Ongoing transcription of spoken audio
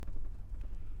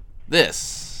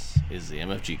This is the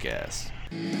MFG Cast.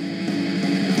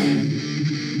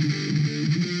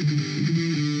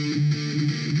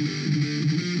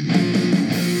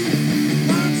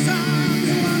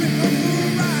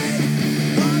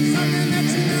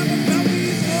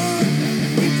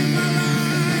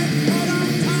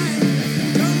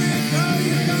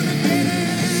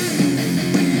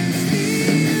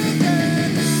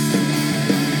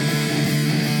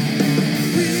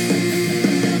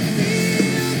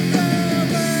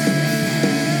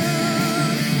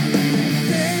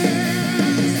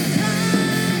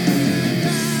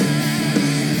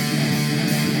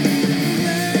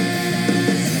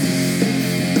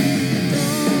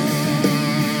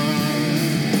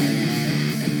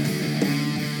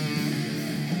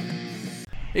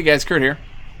 Hey guys, Kurt here.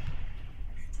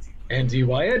 Andy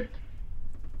Wyatt.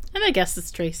 And I guess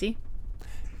it's Tracy.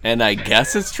 And I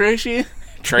guess it's Tracy?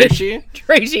 Tracy?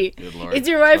 Tracy. Good Lord. It's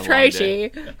your wife,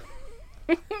 Tracy.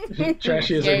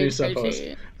 Trashy is our new sub-host.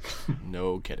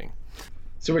 No kidding.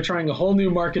 So we're trying a whole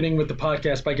new marketing with the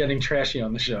podcast by getting Trashy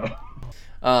on the show.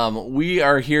 We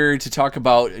are here to talk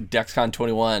about Dexcon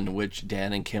 21, which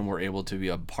Dan and Kim were able to be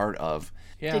a part of.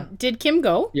 Yeah. Did Kim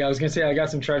go? Yeah, I was going to say, I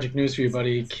got some tragic news for you,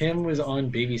 buddy. Kim was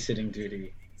on babysitting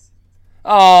duty.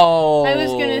 Oh. I was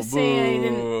going to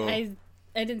say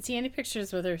I didn't see any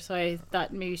pictures with her, so I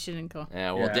thought maybe she didn't go.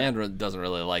 Yeah, well, yeah. Dan doesn't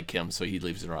really like Kim, so he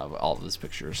leaves her out of all of his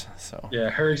pictures. So.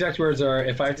 Yeah, her exact words are,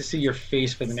 if I have to see your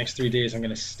face for the next 3 days, I'm going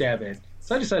to stab it.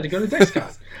 So I decided to go to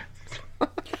Dexcon.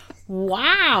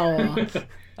 Wow.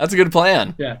 That's a good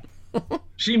plan. Yeah.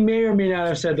 She may or may not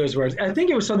have said those words. I think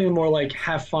it was something more like,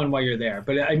 have fun while you're there.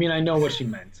 But, I mean, I know what she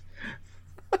meant.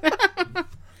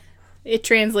 It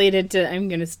translated to, I'm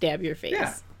going to stab your face.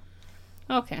 Yeah.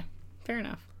 Okay. Fair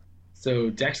enough. So,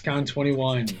 Dexcon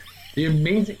 21. The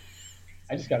amazing...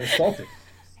 I just got assaulted.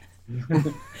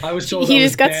 I was told he I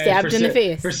was just got bad stabbed in the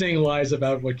face. For saying lies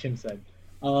about what Kim said.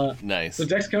 Nice. So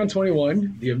Dexcon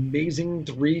 21, the amazing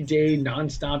 3-day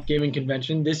nonstop gaming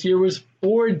convention. This year was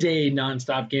 4-day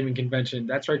nonstop gaming convention.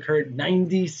 That's right, Kurt.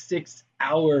 96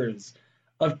 hours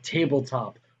of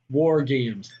tabletop, war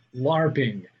games,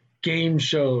 LARPing, game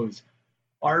shows,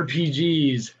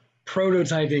 RPGs,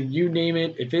 prototyping, you name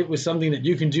it. If it was something that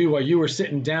you can do while you were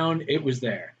sitting down, it was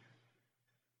there.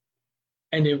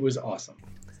 And it was awesome.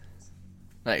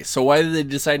 Nice. So why did they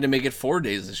decide to make it 4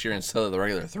 days this year instead of the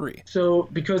regular 3? So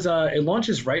because it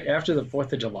launches right after the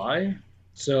 4th of July.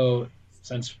 So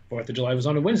since 4th of July was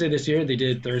on a Wednesday this year, they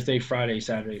did Thursday, Friday,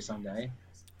 Saturday, Sunday.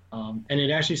 And it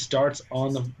actually starts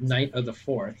on the night of the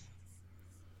 4th.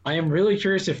 I am really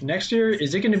curious if next year,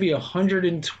 is it going to be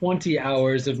 120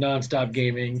 hours of nonstop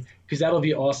gaming? Because that'll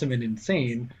be awesome and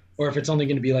insane. Or if it's only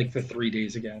going to be like for 3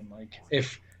 days again. Like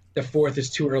if the 4th is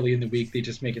too early in the week, they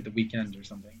just make it the weekend or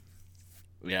something.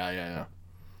 Yeah.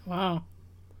 Wow.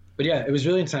 But yeah, it was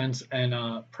really intense.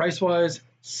 And price-wise,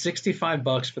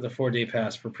 $65 for the 4-day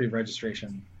pass for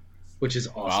pre-registration, which is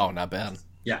awesome. Wow, not bad.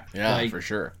 Yeah. Yeah, for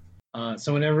sure.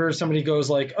 So whenever somebody goes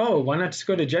like, oh, why not just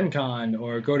go to Gen Con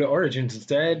or go to Origins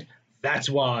instead? That's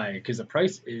why, because the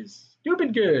price is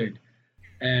stupid good.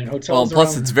 And hotels Well, and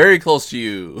plus it's very close to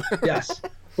you. Yes.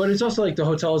 But it's also like the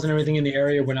hotels and everything in the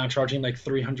area, we're not charging like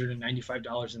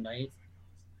 $395 a night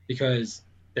because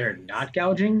they're not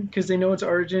gouging because they know it's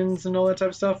Origins and all that type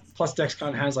of stuff. Plus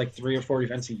Dexcon has like 3 or 4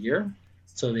 events a year.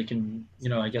 So they can,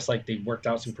 I guess like they worked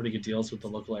out some pretty good deals with the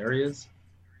local areas.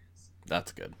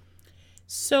 That's good.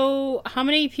 So how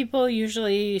many people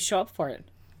usually show up for it?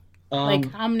 Like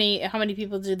how many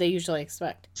people do they usually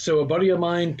expect? So a buddy of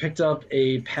mine picked up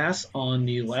a pass on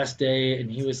the last day and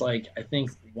he was like, I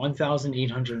think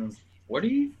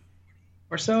 1,840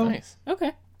 or so. Nice.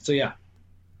 Okay. So yeah.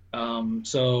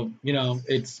 So,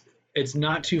 it's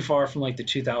not too far from like the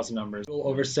 2,000 numbers, a little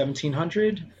over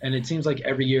 1,700. And it seems like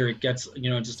every year it gets,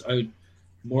 just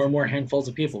more and more handfuls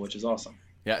of people, which is awesome.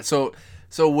 Yeah. So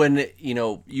when,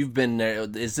 you've been there,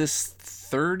 is this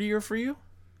third year for you?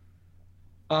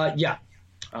 Yeah.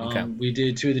 Okay. We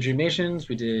did 2 of the Dreamations.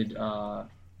 We did 3 of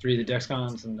the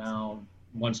Dexcons. And now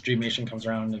once Dreamation comes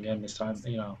around again this time,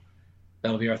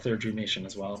 that'll be our 3rd Dreamation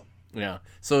as well. Yeah.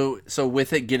 So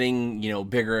with it getting,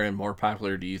 bigger and more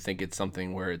popular, do you think it's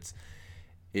something where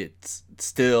it's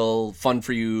still fun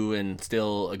for you and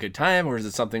still a good time, or is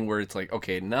it something where it's like,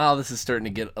 okay, now this is starting to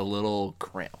get a little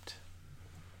cramped?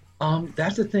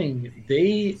 That's the thing.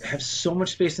 They have so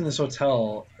much space in this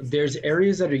hotel. There's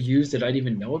areas that are used that I didn't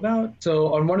even know about.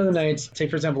 So on one of the nights,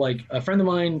 take for example, like a friend of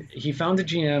mine, he found a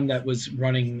GM that was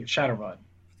running Shadowrun,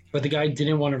 but the guy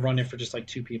didn't want to run it for just like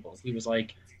 2 people. He was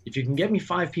like, if you can get me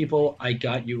 5 people, I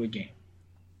got you a game.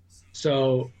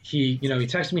 So he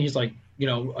texted me. He's like,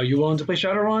 are you willing to play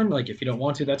Shadowrun? Like, if you don't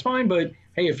want to, that's fine. But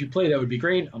hey, if you play, that would be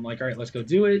great. I'm like, all right, let's go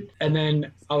do it. And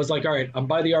then I was like, all right, I'm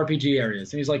by the RPG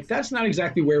areas. And he's like, that's not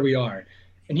exactly where we are.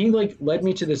 And he like led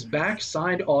me to this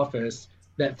backside office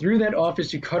that through that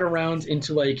office you cut around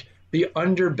into like the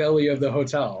underbelly of the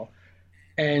hotel.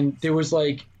 And there was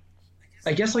like,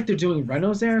 I guess like they're doing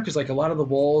renos there because like a lot of the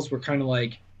walls were kind of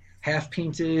like half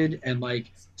painted and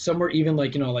like some were even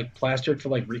like, like plastered for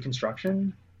like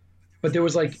reconstruction. But there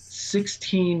was like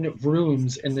 16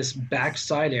 rooms in this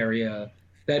backside area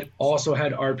that also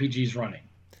had RPGs running.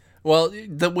 Well,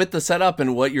 with the setup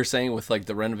and what you're saying with like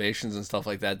the renovations and stuff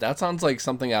like that, that sounds like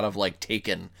something out of like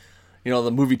Taken, the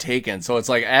movie Taken. So it's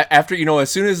like after, as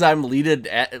soon as I'm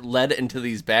led into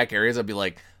these back areas, I'd be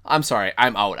like, I'm sorry,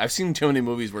 I'm out. I've seen too many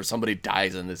movies where somebody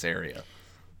dies in this area.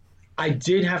 I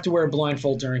did have to wear a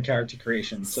blindfold during character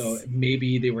creation, so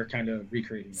maybe they were kind of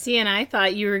recreating that. See, and I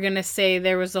thought you were going to say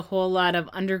there was a whole lot of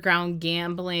underground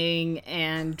gambling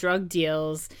and drug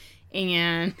deals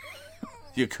and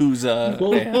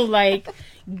Yakuza. Like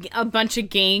a bunch of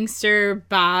gangster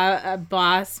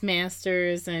boss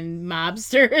masters and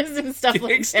mobsters and stuff like that.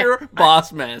 Gangster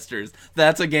boss masters.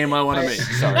 That's a game I want to make.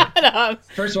 Sorry.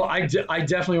 First of all, I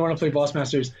definitely want to play boss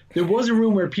masters. There was a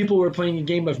room where people were playing a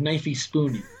game of Knifey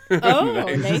Spoony. Oh,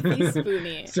 Knifey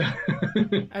Spoony. So,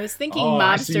 I was thinking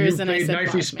mobsters and I said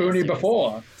Knifey Spoony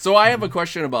before. So I have a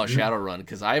question about Shadowrun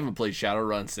because I haven't played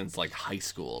Shadowrun since like high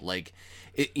school. Like,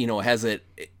 has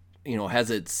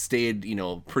it stayed,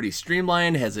 pretty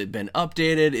streamlined? Has it been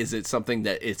updated? Is it something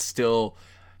that it's still,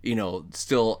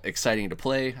 still exciting to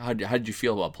play? How did you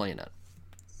feel about playing it?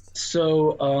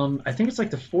 So I think it's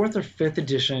like the 4th or 5th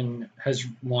edition has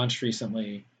launched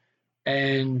recently,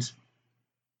 and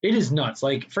it is nuts.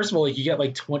 Like, first of all, like you get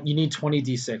like you need 20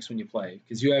 d6 when you play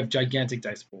because you have gigantic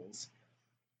dice pools,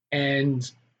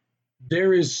 and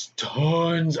there is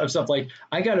tons of stuff. Like,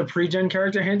 I got a pre-gen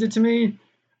character handed to me,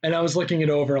 and I was looking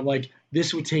it over. I'm like,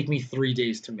 this would take me 3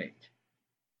 days to make.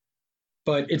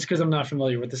 But it's because I'm not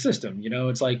familiar with the system,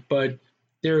 It's like, but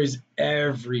there is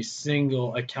every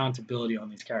single accountability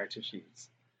on these character sheets.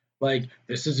 Like,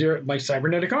 this is my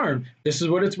cybernetic arm. This is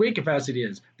what its weight capacity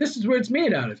is. This is what it's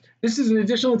made out of. This is an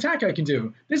additional attack I can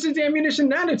do. This is the ammunition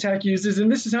that attack uses,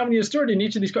 and this is how many is stored in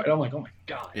each of these cards. I'm like, oh my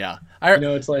god. Yeah,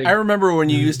 it's like I remember when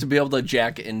you used to be able to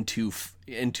jack into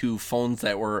phones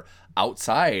that were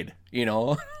outside.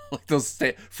 Like those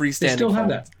freestanding. They still phones. Have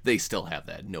that. They still have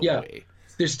that. No way.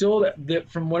 There's still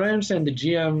from what I understand, the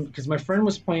GM, because my friend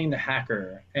was playing the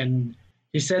hacker, and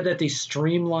he said that they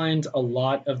streamlined a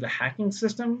lot of the hacking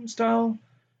system style.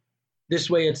 This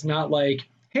way, it's not like,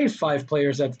 hey, 5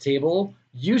 players at the table,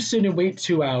 you sit and wait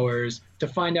 2 hours to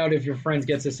find out if your friend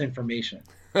gets this information.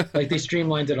 Like, they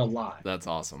streamlined it a lot. That's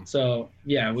awesome. So,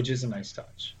 yeah, which is a nice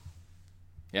touch.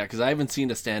 Yeah, because I haven't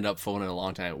seen a stand-up phone in a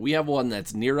long time. We have one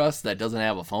that's near us that doesn't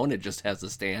have a phone. It just has a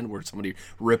stand where somebody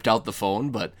ripped out the phone.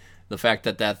 But the fact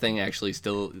that thing actually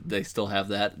they still have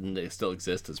that and they still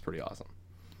exist is pretty awesome.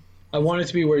 I want it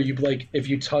to be where you, like, if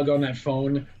you tug on that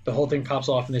phone, the whole thing pops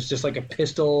off and it's just like a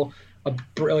pistol,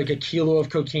 like a kilo of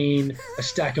cocaine, a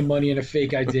stack of money, and a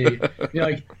fake ID. You're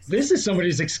like, this is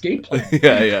somebody's escape plan.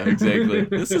 Yeah, exactly.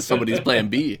 This is somebody's plan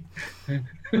B.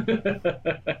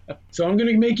 So I'm going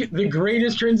to make it the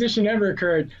greatest transition ever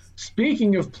occurred.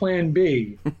 Speaking of plan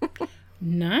B.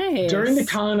 Nice. During the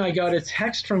con, I got a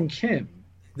text from Kim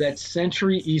that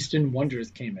Century Eastern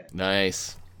Wonders came in.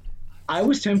 Nice. I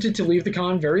was tempted to leave the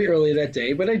con very early that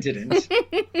day, but I didn't.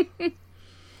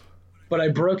 But I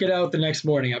broke it out the next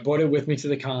morning. I brought it with me to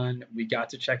the con. We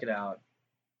got to check it out.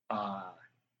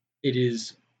 It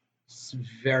is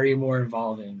very more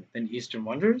involving than Eastern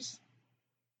Wonders.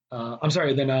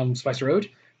 Than Spice Road.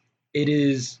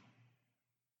 There's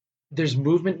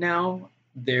movement now.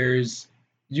 There's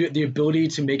the ability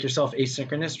to make yourself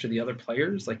asynchronous to the other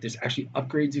players. Like, there's actually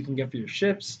upgrades you can get for your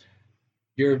ships.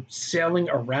 You're sailing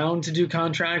around to do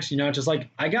contracts. You're not just like,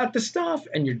 I got the stuff,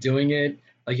 and you're doing it.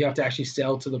 Like, you have to actually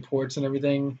sail to the ports and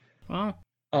everything. Wow.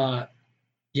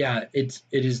 Yeah, it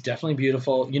is definitely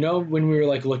beautiful. When we were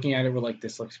like looking at it, we're like,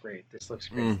 this looks great. This looks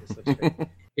great. This looks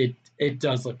great. It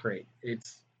does look great.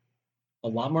 It's a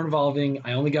lot more involving.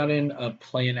 I only got in a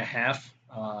play and a half.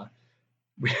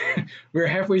 We were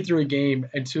halfway through a game,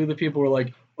 and 2 of the people were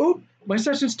like, "Oh, my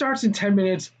session starts in 10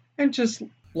 minutes," and just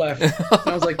left. And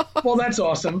I was like, "Well, that's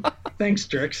awesome. Thanks,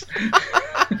 Drix."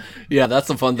 Yeah, that's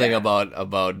the fun thing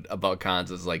about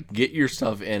cons is like, get your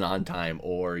stuff in on time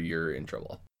or you're in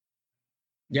trouble.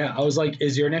 Yeah, I was like,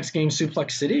 "Is your next game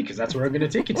Suplex City? Because that's where I'm going to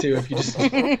take it to if you just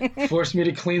force me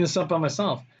to clean this up by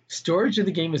myself." Storage of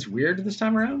the game is weird this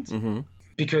time around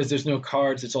because there's no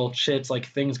cards. It's all chits. Like,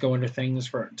 things go under things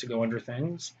to go under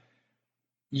things.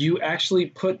 you actually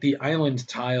put the island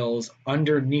tiles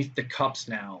underneath the cups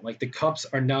now. Like the cups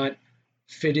are not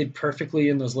fitted perfectly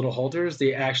in those little holders.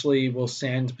 They actually will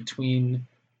sand between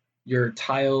your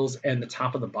tiles and the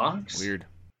top of the box. Weird.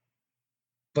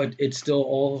 But it still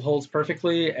all holds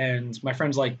perfectly. And my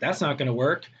friend's like, that's not going to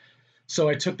work. So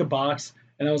I took the box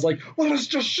and I was like, well, let's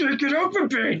just shake it up a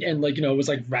bit. And like, it was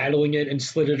like rattling it and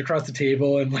slid it across the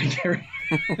table and like,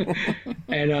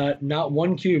 and not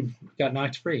one cube got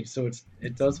knocked free. So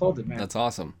it does hold it, man. That's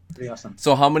awesome. Pretty awesome.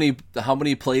 So how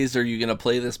many plays are you going to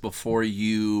play this before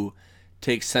you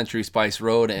take Century Spice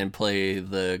Road and play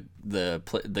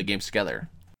the games together?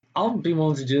 I'll be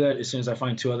willing to do that as soon as I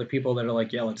find 2 other people that are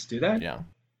like, yeah, let's do that. Yeah.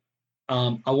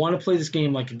 I want to play this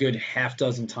game like a good half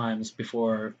dozen times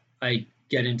before I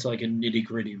get into like a nitty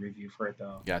gritty review for it,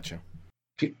 though. Gotcha.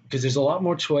 Because there's a lot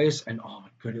more choice, and oh my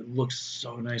god, it looks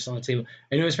so nice on the table.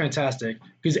 I know it's fantastic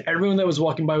because everyone that was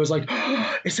walking by was like,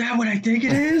 oh, "Is that what I think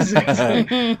it is?"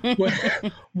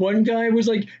 One guy was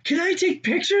like, "Can I take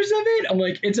pictures of it?" I'm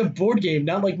like, "It's a board game,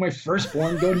 not like my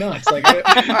firstborn go nuts." Like,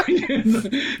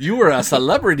 you were a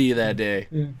celebrity that day.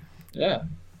 Yeah,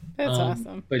 that's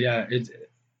awesome. But yeah,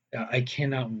 I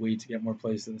cannot wait to get more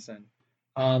plays to this end.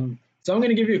 So I'm going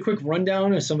to give you a quick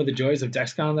rundown of some of the joys of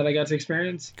Dexcon that I got to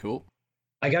experience. Cool.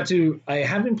 I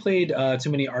haven't played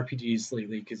too many RPGs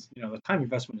lately because, the time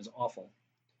investment is awful.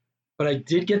 But I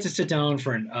did get to sit down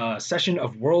for a session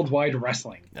of Worldwide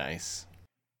Wrestling. Nice.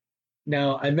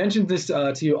 Now, I mentioned this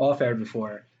to you off-air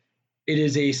before. It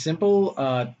is a simple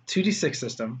 2d6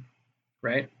 system,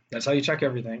 right? That's how you check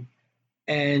everything.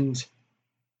 And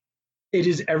it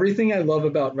is everything I love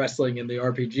about wrestling in the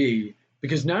RPG,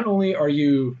 because not only are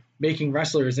you making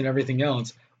wrestlers and everything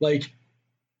else, like,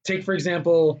 take, for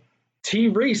example, T.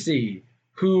 Racy,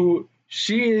 who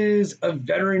she is a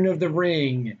veteran of the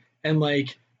ring, and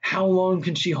like, how long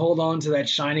can she hold on to that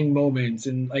shining moment,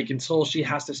 and like until she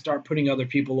has to start putting other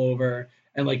people over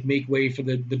and like make way for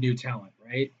the new talent,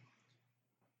 right?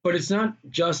 But it's not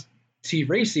just T.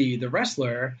 Racy, the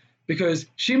wrestler, because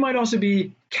she might also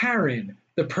be Karen,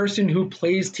 the person who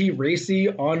plays T. Racy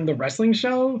on the wrestling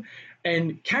show.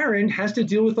 And Karen has to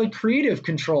deal with like creative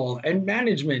control and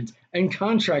management and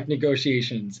contract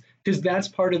negotiations, because that's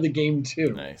part of the game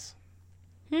too. Nice.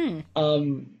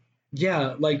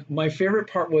 Yeah, like my favorite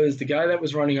part was the guy that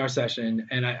was running our session,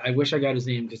 and I wish I got his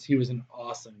name because he was an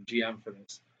awesome GM for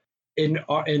this. In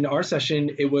our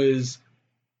session,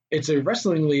 it's a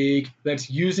wrestling league that's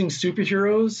using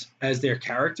superheroes as their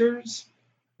characters,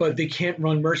 but they can't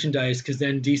run merchandise because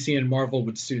then DC and Marvel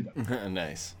would sue them.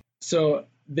 Nice. So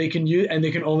they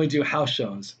can only do house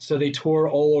shows. So they tour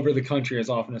all over the country as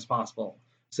often as possible.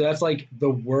 So that's like the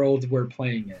world we're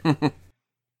playing in.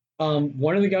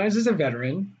 One of the guys is a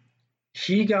veteran.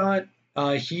 He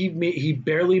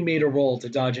barely made a roll to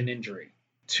dodge an injury.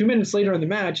 2 minutes later in the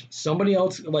match, somebody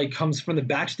else like comes from the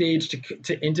backstage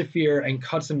to interfere and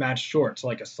cuts the match short to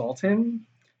like assault him.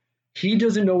 He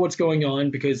doesn't know what's going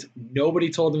on because nobody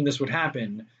told him this would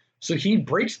happen. So he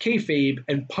breaks kayfabe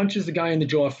and punches the guy in the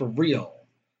jaw for real,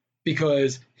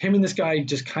 because him and this guy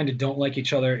just kind of don't like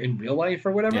each other in real life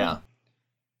or whatever. Yeah.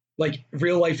 Like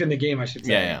real life in the game, I should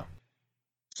say. Yeah.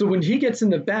 So when he gets in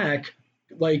the back,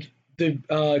 like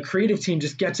the creative team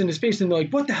just gets in his face and they're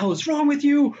like, "What the hell is wrong with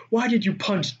you? Why did you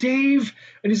punch Dave?"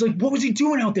 And he's like, "What was he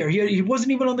doing out there? He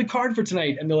wasn't even on the card for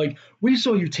tonight." And they're like, "We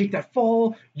saw you take that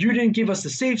fall. You didn't give us the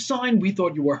safe sign. We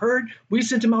thought you were hurt. We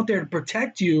sent him out there to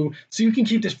protect you so you can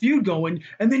keep this feud going.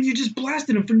 And then you just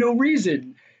blasted him for no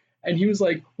reason." And he was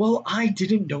like, "Well, I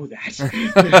didn't know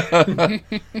that."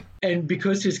 And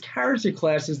because his character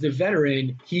class is the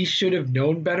veteran, he should have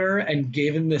known better and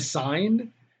gave him the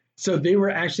sign. So they were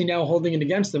actually now holding it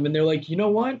against them. And they're like, "You know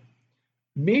what?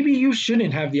 Maybe you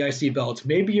shouldn't have the IC belt.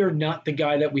 Maybe you're not the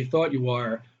guy that we thought you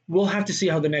are. We'll have to see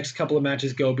how the next couple of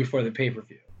matches go before the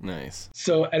pay-per-view." Nice.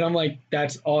 So, and I'm like,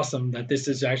 that's awesome that this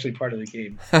is actually part of the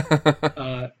game.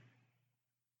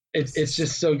 It's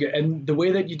just so good. And the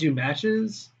way that you do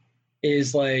matches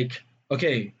is like,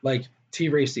 okay, like T.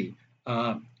 Racy,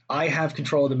 I have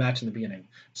control of the match in the beginning.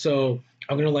 So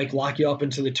I'm going to like lock you up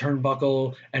into the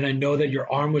turnbuckle, and I know that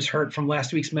your arm was hurt from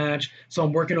last week's match, so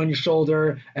I'm working on your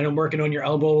shoulder and I'm working on your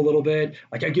elbow a little bit.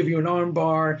 Like I give you an arm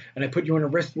bar and I put you in a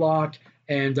wrist lock,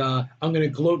 and I'm going to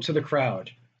gloat to the crowd.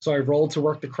 So I roll to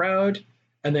work the crowd,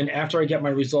 and then after I get my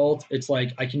result, it's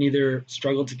like I can either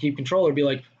struggle to keep control or be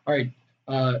like, "All right,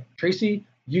 Tracy,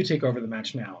 you take over the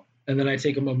match now." And then I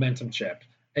take a momentum chip,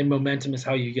 and momentum is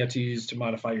how you get to use to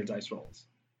modify your dice rolls.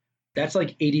 That's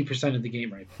like 80% of the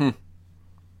game right now.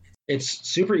 It's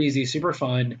super easy, super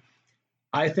fun.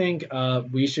 I think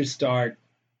we should start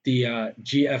the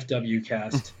GFW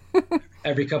cast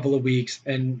every couple of weeks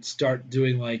and start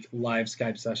doing like live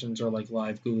Skype sessions or like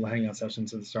live Google Hangout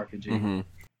sessions of the RPG. Mm-hmm.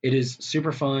 It is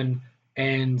super fun,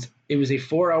 and it was a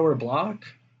 4-hour block.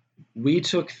 We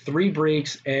took 3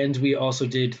 breaks, and we also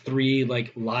did 3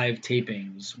 like live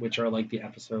tapings, which are like the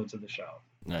episodes of the show.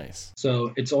 Nice.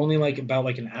 So it's only like about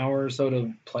like an hour or so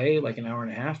to play, like an hour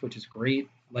and a half, which is great.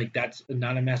 Like that's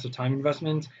not a massive time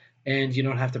investment, and you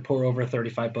don't have to pour over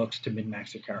 $35 to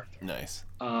min-max your character. Nice.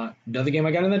 Another game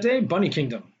I got in that day, Bunny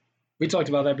Kingdom. We talked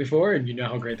about that before, and you know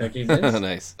how great that game is.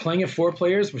 Nice. Playing it 4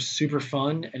 players was super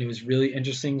fun, and it was really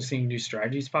interesting seeing new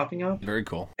strategies popping up. Very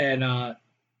cool. And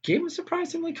game was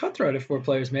surprisingly cutthroat at 4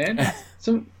 players, man.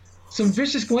 Some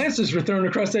vicious glances were thrown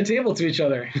across that table to each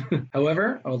other.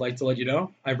 However, I would like to let you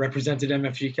know I represented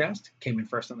MFG Cast, came in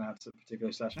first on that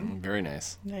particular session. Very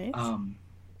nice. Nice.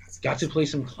 Got to play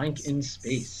some Clank in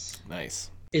space.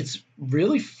 Nice. It's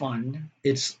really fun.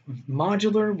 It's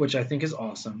modular, which I think is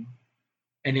awesome.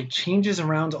 And it changes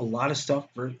around a lot of stuff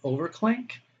over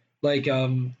Clank. Like,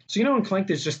 so you know in Clank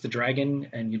there's just the dragon,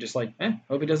 and you just like,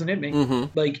 hope he doesn't hit me.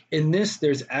 Mm-hmm. Like, in this,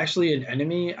 there's actually an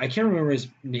enemy. I can't remember his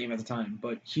name at the time,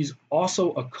 but he's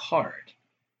also a card.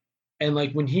 And,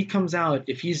 like, when he comes out,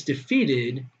 if he's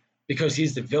defeated, because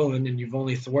he's the villain and you've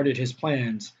only thwarted his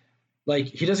plans, like,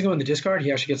 he doesn't go in the discard.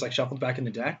 He actually gets, like, shuffled back in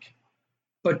the deck.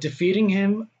 But defeating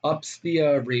him ups the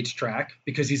rage track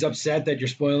because he's upset that you're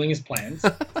spoiling his plans.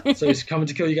 So he's coming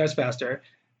to kill you guys faster.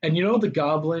 And you know the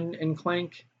goblin in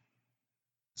Clank?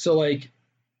 So, like,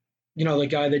 you know, the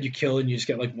guy that you kill and you just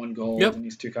get, like, 1 gold and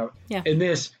he's 2 cover. Yeah. In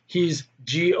this, he's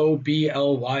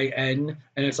GOBLYN,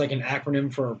 and it's, like, an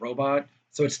acronym for a robot,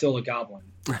 so it's still a goblin.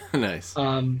 Nice.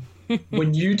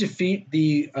 When you defeat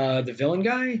the villain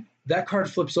guy, that card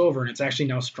flips over, and it's actually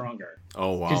now stronger.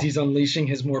 Oh, wow. Because he's unleashing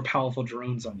his more powerful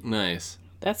drones on you. Nice.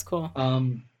 That's cool.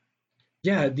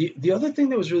 Yeah, the other thing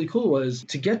that was really cool was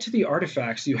to get to the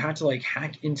artifacts, you had to, like,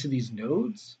 hack into these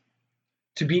nodes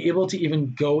to be able to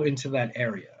even go into that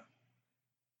area.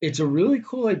 It's a really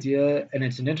cool idea, and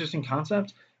it's an interesting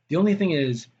concept. The only thing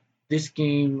is, this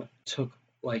game took,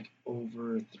 like,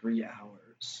 over 3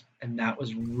 hours, and that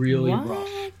was really rough.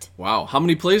 Wow. How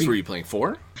many plays were you playing?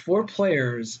 4? 4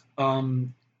 players.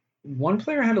 1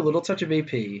 player had a little touch of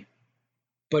AP,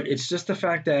 but it's just the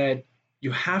fact that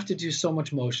you have to do so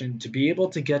much motion to be able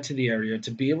to get to the area,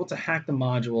 to be able to hack the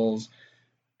modules,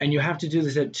 and you have to do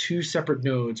this at 2 separate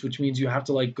nodes, which means you have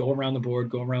to, like, go around the board,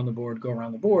 go around the board, go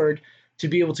around the board to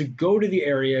be able to go to the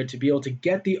area, to be able to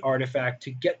get the artifact,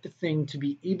 to get the thing, to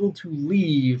be able to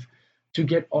leave, to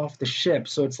get off the ship.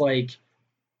 So it's like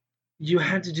you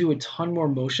had to do a ton more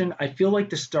motion. I feel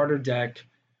like the starter deck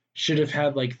should have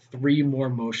had like 3 more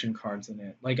motion cards in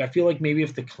it. Like, I feel like maybe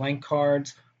if the Clank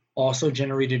cards also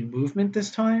generated movement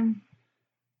this time,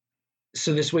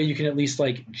 so this way you can at least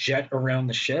like jet around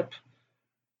the ship,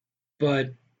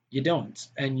 but you don't,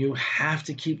 and you have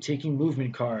to keep taking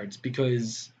movement cards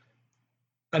because,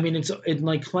 I mean, it's in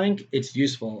like Clank, it's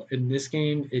useful. In this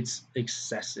game, it's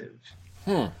excessive.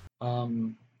 Wow.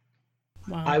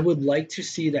 I would like to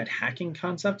see that hacking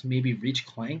concept maybe reach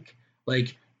Clank.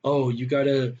 Like, oh, you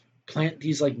gotta plant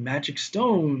these like magic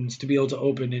stones to be able to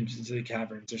open into the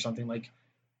caverns or something, like,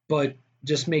 but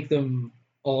just make them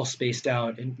all spaced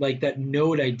out. And like that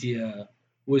node idea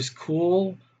was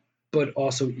cool, but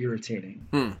also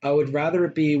irritating. I would rather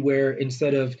it be where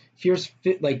instead of here's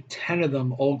like 10 of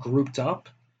them all grouped up,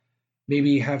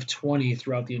 maybe have 20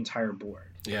 throughout the entire board.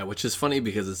 Yeah, which is funny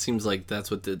because it seems like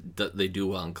that's what they do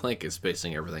well in Clank, is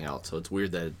spacing everything out. So it's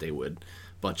weird that they would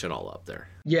bunch it all up there.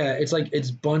 Yeah, it's like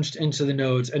it's bunched into the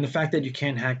nodes, and the fact that you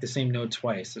can't hack the same node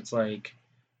twice, it's like,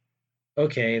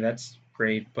 okay, that's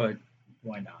great, but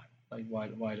why not? Like,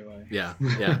 why do I? Yeah.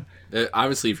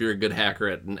 Obviously, if you're a good hacker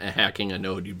at hacking a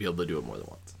node, you'd be able to do it more than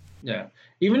once. Yeah,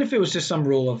 even if it was just some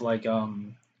rule of like,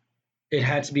 it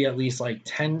had to be at least like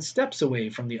 10 steps away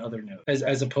from the other node,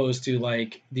 as opposed to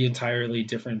like the entirely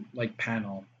different like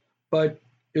panel. But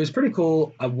it was pretty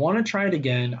cool. I want to try it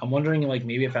again. I'm wondering like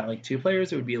maybe if at like 2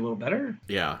 players it would be a little better.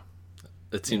 Yeah,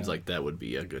 it seems like that would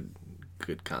be a good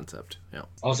concept. Yeah.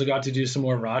 Also got to do some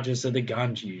more Rajas of the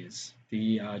Ganges,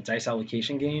 the dice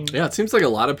allocation game. Yeah, it seems like a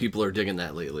lot of people are digging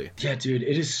that lately. Yeah, dude,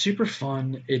 it is super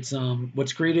fun. It's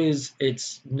what's great is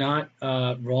it's not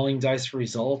rolling dice for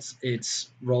results. It's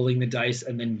rolling the dice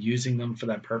and then using them for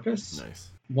that purpose. Nice.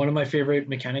 One of my favorite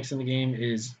mechanics in the game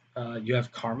is you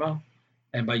have karma,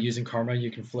 and by using karma, you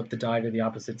can flip the die to the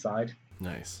opposite side.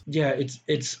 Nice. Yeah,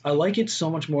 it's I like it so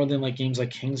much more than like games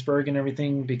like Kingsburg and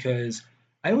everything, because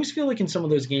I always feel like in some of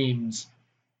those games,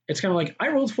 it's kind of like I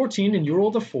rolled 14 and you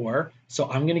rolled a 4, so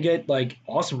I'm gonna get like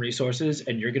awesome resources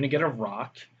and you're gonna get a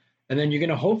rock, And then you're going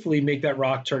to hopefully make that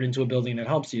rock turn into a building that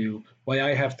helps you. While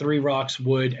I have 3 rocks,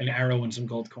 wood, an arrow, and some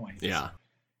gold coins. Yeah.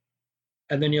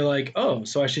 And then you're like, oh,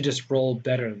 so I should just roll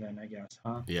better then, I guess,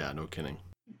 huh? Yeah, no kidding.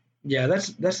 Yeah,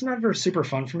 that's never super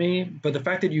fun for me. But the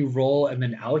fact that you roll and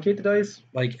then allocate the dice,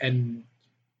 like, and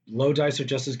low dice are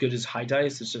just as good as high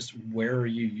dice, it's just where are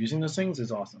you using those things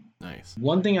is awesome. Nice.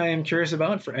 One thing I am curious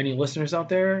about for any listeners out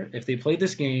there, if they played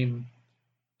this game,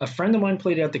 a friend of mine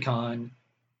played it at the con,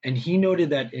 and he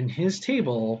noted that in his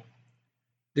table,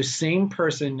 the same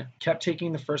person kept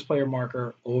taking the first player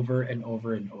marker over and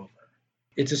over and over.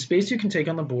 It's a space you can take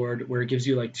on the board where it gives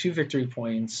you like 2 victory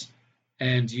points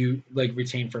and you like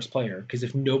retain first player. Because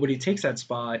if nobody takes that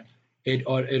spot,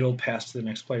 it'll pass to the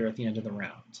next player at the end of the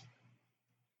round.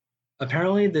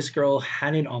 Apparently, this girl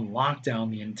had it on lockdown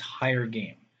the entire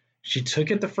game. She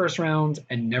took it the first round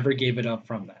and never gave it up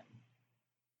from then.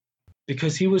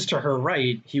 Because he was to her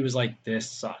right, he was like, this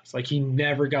sucks. Like, he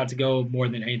never got to go more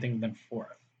than anything than 4th.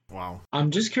 Wow.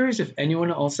 I'm just curious if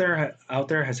anyone else out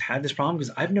there has had this problem,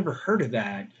 because I've never heard of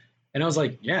that. And I was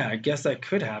like, yeah, I guess that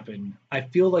could happen. I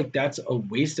feel like that's a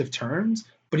waste of turns,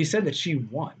 but he said that she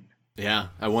won. Yeah,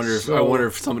 I wonder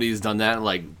if somebody's done that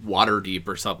like Waterdeep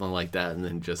or something like that, and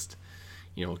then just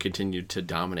continued to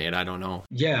dominate. I don't know.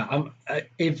 Yeah,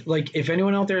 if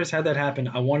anyone out there has had that happen,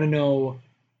 I want to know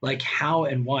like how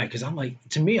and why, because I'm like,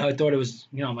 to me, I thought it was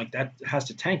I'm like, that has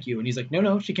to tank you, and he's like,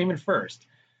 no, she came in first.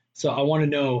 So I want to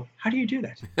know, how do you do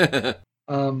that?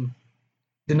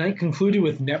 The night concluded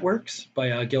with Networks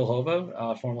by Gil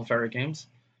Hova, former Ferret Games.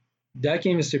 That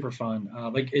game is super fun.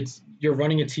 You're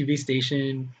running a TV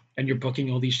station and you're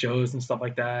booking all these shows and stuff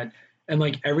like that. And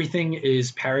like everything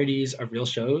is parodies of real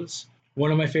shows.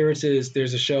 One of my favorites is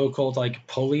there's a show called like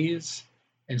Pulleys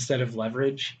instead of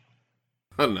Leverage.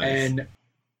 Oh, nice.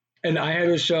 And I had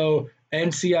a show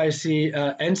NCIS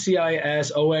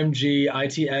OMG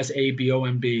ITS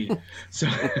ABOMB. So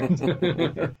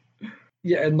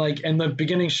yeah, and the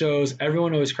beginning shows,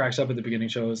 everyone always cracks up at the beginning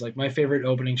shows. Like my favorite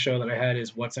opening show that I had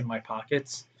is What's in My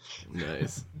Pockets.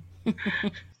 Nice.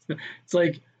 It's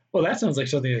like, well, that sounds like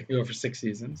something that could go for 6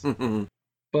 seasons.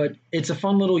 But it's a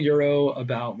fun little Euro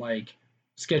about like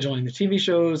scheduling the TV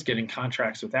shows, getting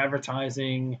contracts with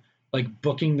advertising, like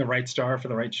booking the right star for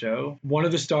the right show. One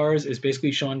of the stars is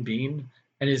basically Sean Bean,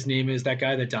 and his name is that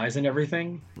guy that dies in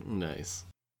everything. Nice.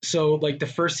 So like the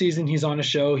first season he's on a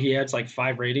show, he adds like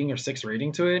 5 rating or 6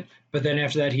 rating to it. But then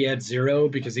after that, he adds 0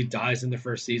 because he dies in the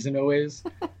first season always.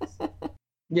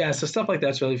 Yeah, so stuff like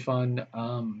that's really fun.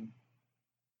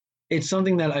 It's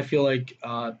something that I feel like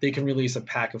they can release a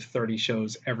pack of 30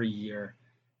 shows every year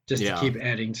just to keep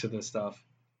adding to this stuff.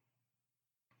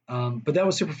 But that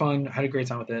was super fun. I had a great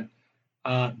time with it.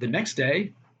 The next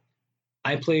day,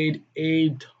 I played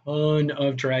a ton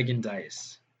of Dragon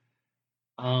Dice.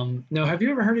 Now, have you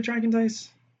ever heard of Dragon Dice?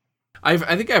 I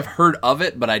think I've heard of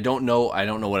it, but I don't know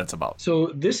what it's about.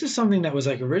 So this is something that was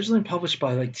like originally published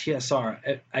by like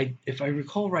TSR. If I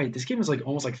recall right, this game is like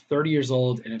almost like 30 years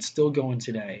old and it's still going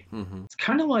today. Mm-hmm. It's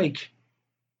kind of like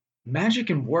Magic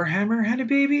and Warhammer had a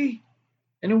baby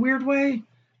in a weird way.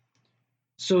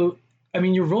 So, I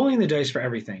mean, you're rolling the dice for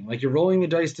everything. Like you're rolling the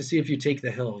dice to see if you take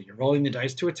the hill. You're rolling the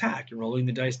dice to attack. You're rolling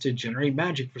the dice to generate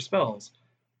magic for spells.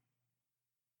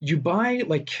 You buy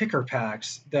like kicker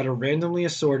packs that are randomly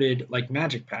assorted like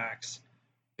magic packs,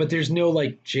 but there's no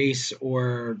like Jace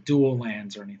or dual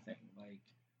lands or anything. Like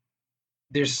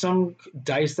there's some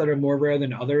dice that are more rare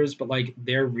than others, but like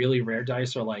their really rare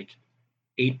dice are like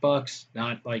 $8,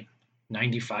 not like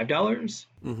 $95.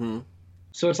 Mm-hmm.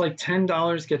 So it's like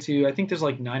 $10 gets you, I think there's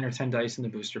like 9 or 10 dice in the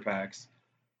booster packs.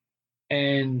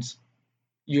 And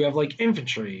you have like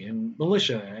infantry and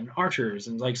militia and archers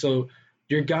and like, so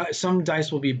some dice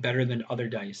will be better than other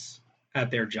dice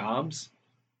at their jobs.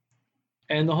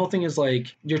 And the whole thing is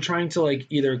like you're trying to like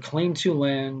either claim 2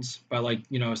 lands by like,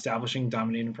 establishing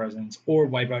dominating presence or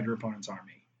wipe out your opponent's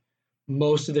army.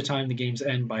 Most of the time the games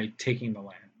end by taking the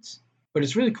lands. But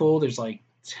it's really cool. There's like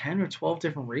 10 or 12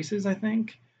 different races, I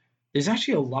think. There's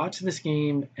actually a lot to this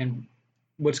game, and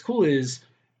what's cool is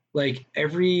like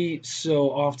every so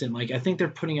often, like I think they're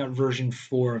putting out version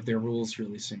 4 of their rules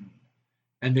really soon.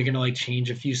 And they're going to like change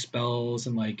a few spells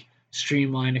and like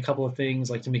streamline a couple of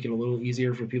things like to make it a little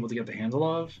easier for people to get the handle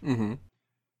of. Mm-hmm.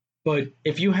 But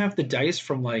if you have the dice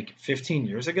from like 15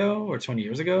 years ago or 20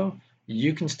 years ago,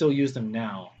 you can still use them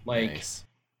now. Like, nice.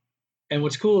 And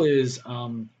what's cool is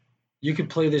you could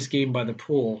play this game by the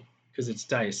pool because it's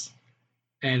dice.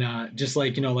 And just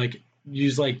like, like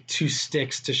use like 2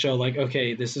 sticks to show like,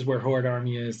 okay, this is where Horde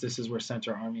Army is. This is where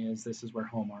Center Army is. This is where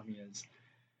Home Army is.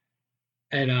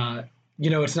 And,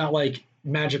 it's not like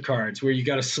magic cards where you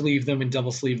got to sleeve them and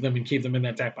double sleeve them and keep them in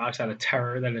that deck box out of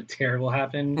terror that a tear will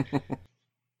happen.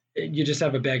 You just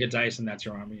have a bag of dice and that's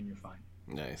your army and you're fine.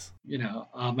 Nice.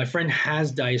 My friend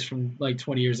has dice from like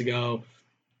 20 years ago.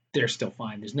 They're still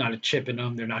fine. There's not a chip in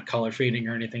them. They're not color fading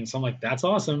or anything. So I'm like, that's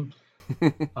awesome.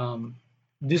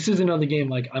 This is another game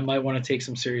like I might want to take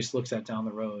some serious looks at down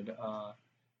the road.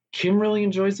 Kim really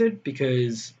enjoys it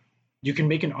because you can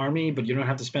make an army, but you don't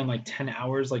have to spend like 10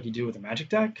 hours like you do with a Magic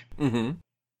deck. Mm-hmm.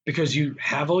 Because you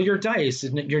have all your dice.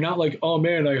 And you're not like, oh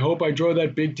man, I hope I draw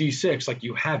that big D6. Like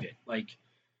you have it. Like,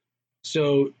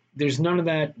 so there's none of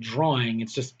that drawing.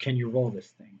 It's just, can you roll this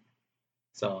thing?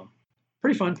 So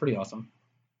pretty fun, pretty awesome.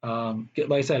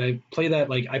 Like I said, I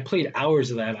played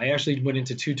hours of that. I actually went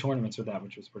into 2 tournaments with that,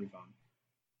 which was pretty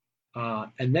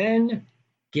fun. And then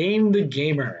Game the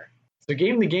Gamer. So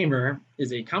Game the Gamer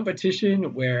is a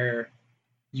competition where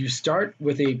you start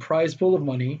with a prize pool of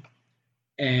money,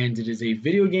 and it is a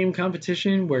video game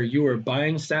competition where you are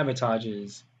buying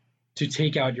sabotages to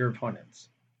take out your opponents.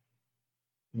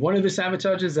 One of the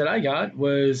sabotages that I got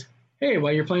was, hey,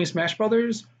 while you're playing Smash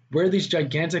Brothers, wear these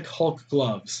gigantic Hulk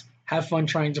gloves. Have fun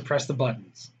trying to press the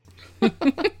buttons.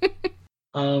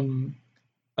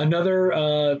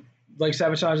 Another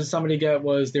sabotage that somebody got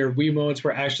was their Wiimotes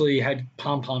were actually had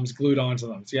pom-poms glued onto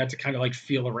them. So you had to kind of like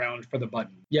feel around for the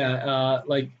button. Yeah,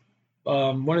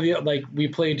 one of the, we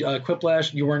played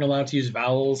Quiplash. You weren't allowed to use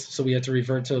vowels, so we had to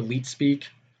revert to elite speak.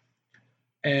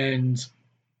 And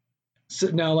so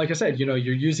now, like I said, you're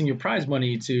using your prize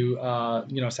money to,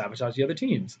 sabotage the other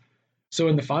teams. So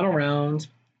in the final round,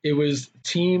 it was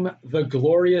Team The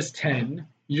Glorious 10,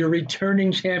 your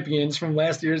returning champions from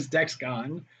last year's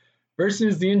Dexcon,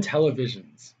 versus the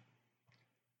Intellivisions.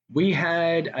 We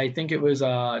had, I think it was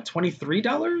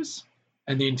 $23,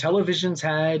 and the Intellivisions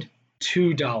had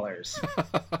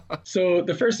 $2. So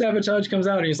the first sabotage comes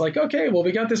out, and he's like, okay, well,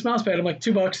 we got this mouse pad. I'm like,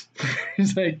 $2.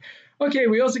 He's like, okay,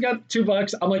 we also got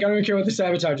 $2. I'm like, I don't even care what the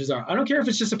sabotages are. I don't care if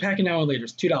it's just a pack of now and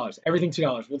laters. $2. Everything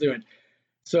 $2. We'll do it.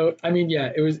 So, I mean,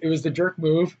 yeah, it was the jerk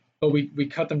move, but we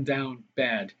cut them down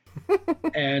bad.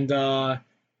 And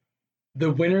the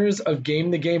winners of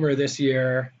Game the Gamer this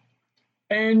year,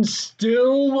 and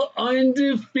still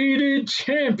undefeated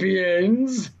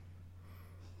champions,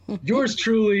 yours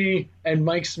truly and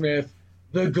Mike Smith,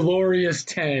 the Glorious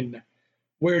 10,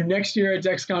 where next year at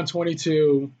Dexcon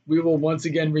 22, we will once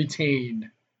again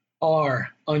retain our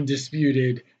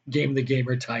undisputed Game the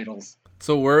Gamer titles.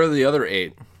 So where are the other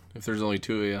 8? If there's only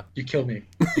 2 of you. You kill me.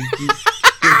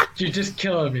 You're just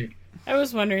killing me. I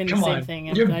was wondering the same thing.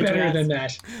 You're better than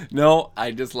that. No,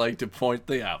 I just like to point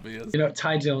the obvious.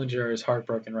 Ty Dillinger is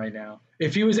heartbroken right now.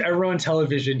 If he was ever on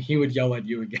television, he would yell at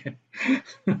you again.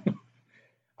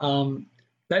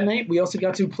 That night, we also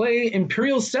got to play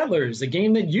Imperial Settlers, a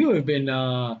game that you have been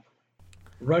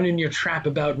running your trap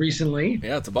about recently.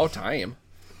 Yeah, it's about time.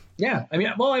 Yeah, I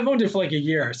mean, well, I've owned it for like a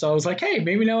year, so I was like, hey,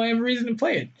 maybe now I have a reason to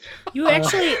play it. You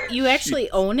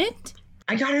actually own it?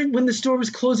 I got it when the store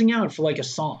was closing out for like a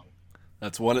song.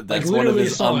 That's one of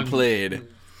his unplayed.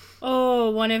 Oh,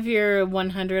 one of your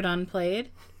 100 unplayed?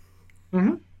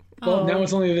 Mm-hmm. Well, now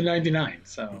it's only the 99,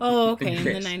 so. Oh, okay, in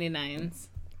the 99s.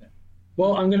 Yeah.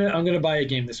 Well, I'm gonna buy a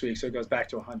game this week, so it goes back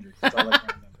to 100. I like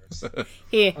round numbers.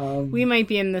 Yeah, we might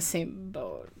be in the same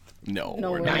boat. No,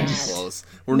 we're not even not. close.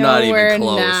 We're not even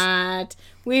close. We're not.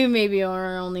 We maybe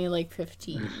are only like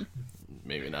 15.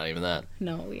 Maybe not even that.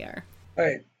 No, we are. All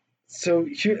right. So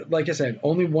here, like I said,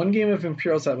 only one game of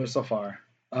Imperial Settlers so far.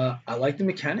 I like the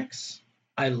mechanics.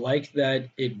 I like that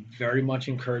it very much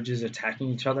encourages attacking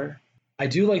each other. I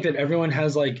do like that everyone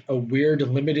has like a weird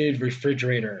limited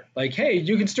refrigerator. Like, hey,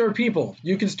 you can store people.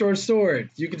 You can store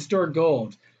swords. You can store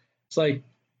gold. It's like,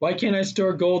 why can't I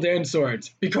store gold and swords?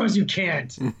 Because you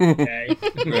can't. Okay.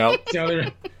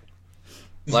 Yep.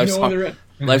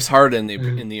 Life's hard in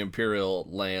the Imperial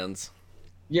lands.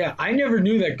 Yeah, I never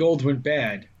knew that gold went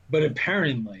bad, but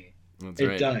apparently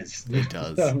it does. It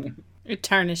does. It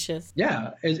tarnishes.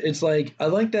 Yeah, it's like I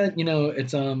like that.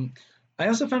 It's I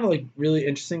also found it like really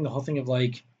interesting, the whole thing of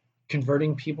like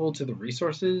converting people to the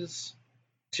resources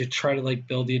to try to like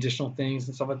build the additional things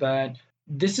and stuff like that.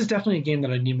 This is definitely a game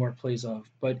that I need more plays of,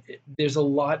 but there's a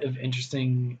lot of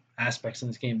interesting aspects in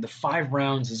this game. The 5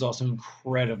 rounds is also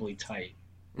incredibly tight.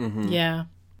 Mm-hmm. Yeah.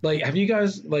 Like, have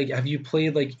you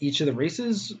played like each of the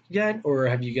races yet, or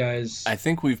have you guys? I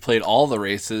think we've played all the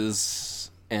races,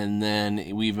 and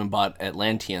then we even bought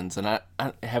Atlanteans. And I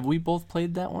have we both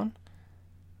played that one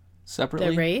separately?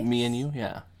 The race? Me and you,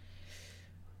 yeah.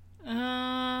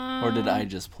 Or did I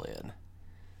just play it?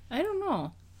 I don't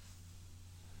know.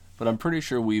 But I'm pretty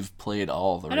sure we've played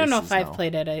all the races. I don't know if I've now.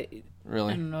 played it.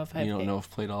 Really? I don't know if I've You don't know if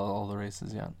played all the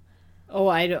races yet? Oh,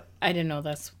 I didn't know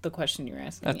that's the question you were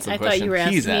asking That's me. the I thought you were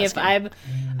question he's asking me if asking.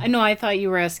 I know, I thought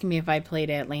you were asking me if I played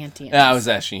Atlanteans. Yeah, I was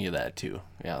asking you that too.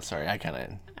 Yeah, sorry. I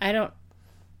kind of...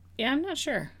 I'm not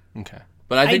sure. Okay.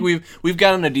 But I think we've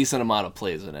gotten a decent amount of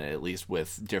plays in it, at least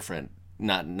with different,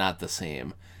 not the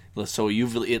same. So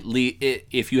you've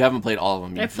if you haven't played all of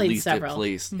them, you've played at least several.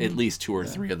 At least 2 or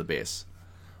 3 of the base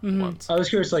ones. I was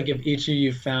curious, like, if each of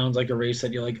you found like a race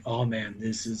that you're like, oh man,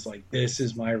 this is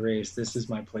my race, this is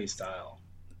my play style.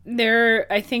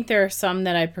 I think there are some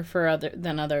that I prefer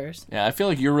than others. Yeah, I feel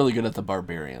like you're really good at the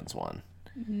barbarians one.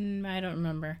 I don't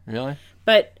remember. Really?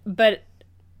 But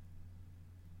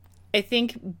I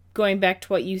think going back to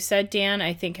what you said, Dan,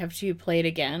 I think after you play it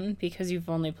again, because you've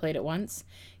only played it once,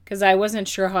 because I wasn't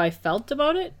sure how I felt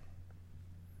about it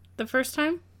the first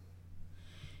time.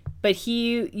 But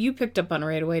you picked up on it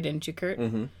right away, didn't you, Kurt?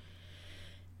 Mm-hmm.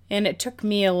 And it took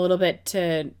me a little bit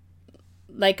to...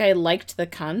 Like, I liked the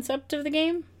concept of the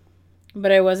game,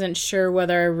 but I wasn't sure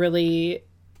whether I really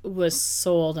was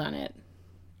sold on it.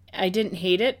 I didn't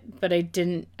hate it, but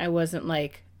I wasn't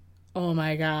like, oh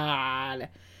my god,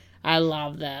 I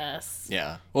love this.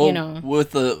 Yeah. Well,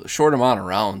 with the short amount of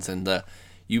rounds and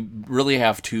you really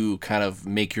have to kind of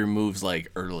make your moves like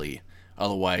early.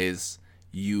 Otherwise,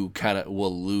 you kind of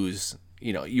will lose.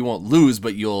 You won't lose,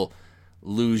 but you'll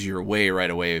lose your way right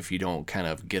away if you don't kind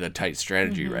of get a tight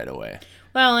strategy right away.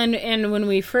 Well, and when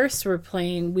we first were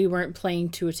playing, we weren't playing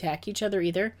to attack each other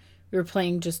either. We were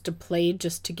playing just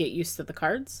to get used to the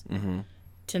cards,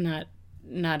 to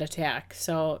not attack.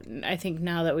 So I think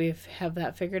now that we have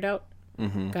that figured out,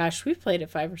 gosh, we've played it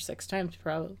 5 or 6 times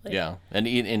probably. Yeah,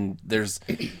 and there's,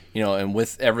 and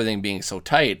with everything being so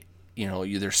tight,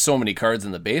 there's so many cards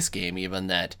in the base game even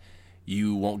that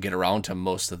you won't get around to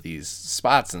most of these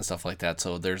spots and stuff like that.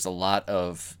 So there's a lot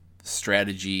of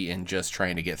strategy and just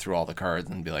trying to get through all the cards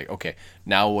and be like, okay,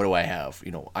 now what do I have?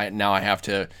 Now I have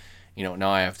to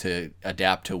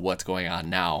adapt to what's going on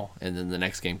now, and then the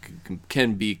next game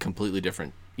can be completely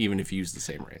different, even if you use the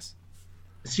same race.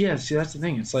 See, that's the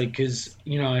thing. It's like, because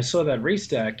I saw that race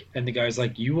deck, and the guy's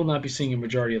like, you will not be seeing a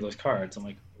majority of those cards. I'm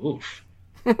like, oof.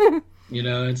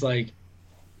 It's like,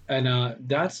 and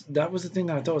that was the thing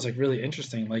that I thought was like really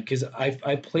interesting. Like, because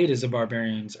I played as a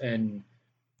barbarians, and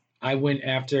I went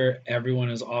after everyone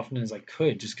as often as I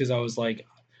could, just because I was like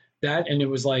that. And it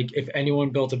was like, if anyone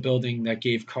built a building that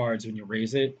gave cards when you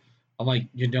raise it, I'm like,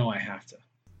 I have to.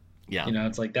 Yeah.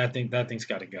 It's like that thing's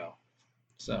got to go.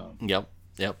 So. Yep.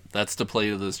 That's to play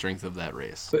to the strength of that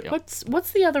race. But yep.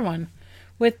 What's the other one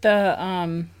with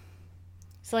the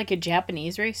it's like a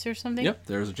Japanese race or something? Yep.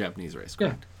 There's a Japanese race.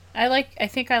 Correct. I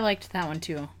think I liked that one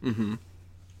too. Mm-hmm.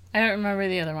 I don't remember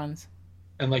the other ones.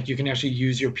 And like, you can actually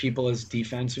use your people as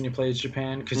defense when you play as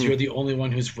Japan, because you're the only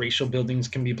one whose racial buildings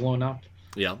can be blown up.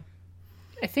 Yeah.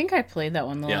 I think I played that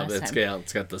one last time. Yeah,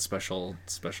 it's got the special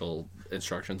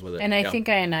instructions with it. And I think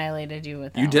I annihilated you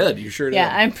with that. You did. You sure did.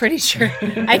 Yeah, I'm pretty sure.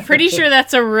 I'm pretty sure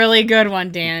that's a really good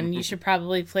one, Dan. You should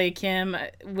probably play Kim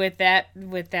with that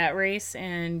race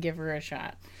and give her a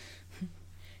shot.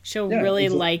 She'll really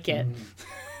like it.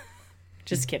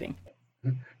 Just kidding.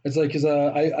 It's like, because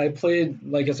I played,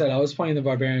 like I said, I was playing the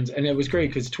barbarians, and it was great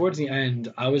because towards the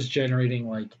end I was generating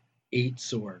like 8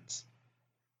 swords,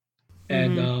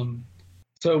 and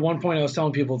so at one point I was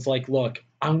telling people, it's like, look,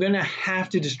 I'm gonna have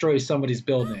to destroy somebody's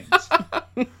buildings,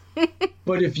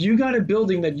 but if you got a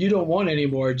building that you don't want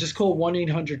anymore, just call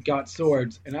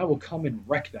 1-800-GOT-SWORDS and I will come and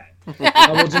wreck that.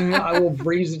 I will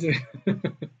raise it.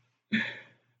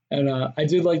 And I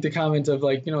did like the comment of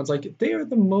like, it's like, they are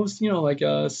the most,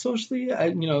 socially,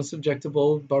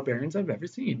 subjectable barbarians I've ever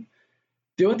seen.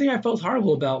 The only thing I felt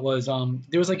horrible about was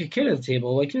there was like a kid at the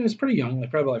table, like, he was pretty young, like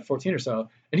probably like 14 or so,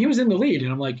 and he was in the lead,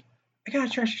 and I'm like, I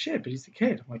gotta trash your shit, but he's the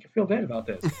kid. I'm like, I feel bad about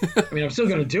this. I mean, I'm still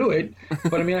gonna do it,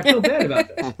 but I mean, I feel bad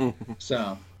about this.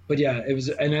 So, but yeah, it was,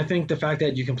 and I think the fact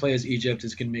that you can play as Egypt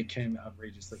is gonna make him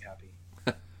outrageously happy.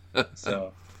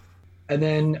 So. And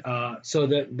then,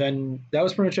 then that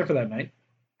was pretty much it for that night.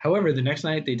 However, the next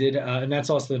night they did, and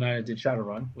that's also the night I did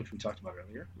Shadowrun, which we talked about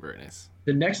earlier. Very nice.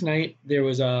 The next night there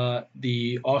was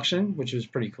the auction, which was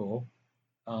pretty cool.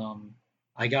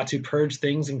 I got to purge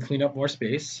things and clean up more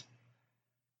space.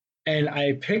 And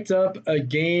I picked up a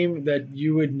game that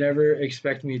you would never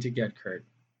expect me to get, Kurt.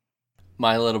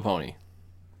 My Little Pony.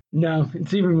 No,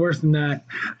 it's even worse than that.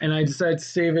 And I decided to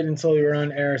save it until we were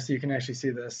on air so you can actually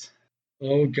see this.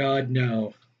 Oh, God,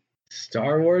 no.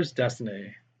 Star Wars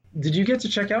Destiny. Did you get to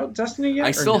check out Destiny yet?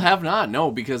 I still have not, no,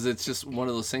 because it's just one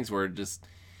of those things where it just,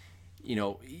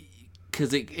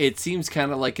 because it seems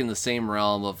kind of like in the same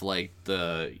realm of like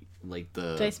the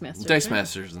Dice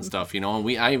Masters and stuff, and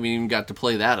I haven't even got to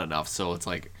play that enough, so it's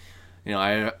like,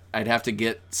 I'd have to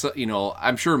get,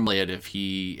 I'm sure Mlad, if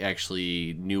he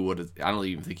actually knew I don't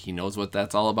even think he knows what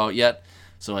that's all about yet.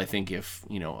 So I think if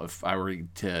I were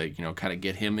to, kind of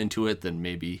get him into it, then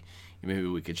maybe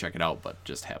we could check it out, but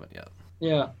just haven't yet.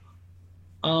 Yeah.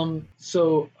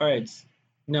 So, all right.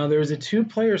 Now there's a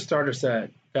 2-player starter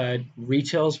set that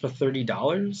retails for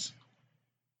 $30.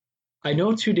 I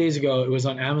know 2 days ago it was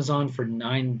on Amazon for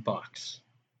 $9.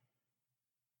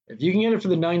 If you can get it for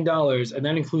the $9 and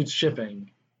that includes shipping,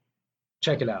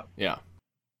 check it out. Yeah.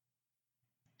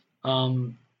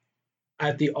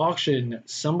 At the auction,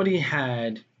 somebody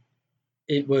had,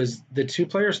 it was the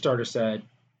 2-player starter set,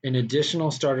 an additional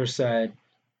starter set,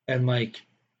 and like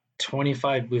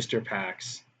 25 booster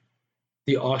packs.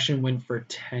 The auction went for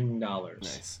 $10.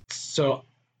 Nice. So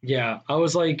yeah, I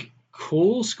was like,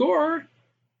 cool score.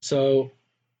 So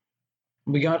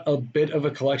we got a bit of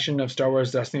a collection of Star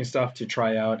Wars Destiny stuff to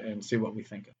try out and see what we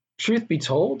think of. Truth be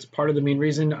told, part of the main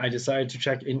reason I decided to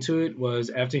check into it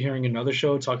was after hearing another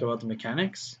show talk about the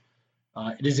mechanics.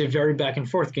 It is a very back and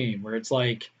forth game where it's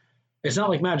like, it's not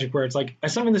like Magic where it's like, I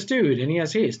summon this dude and he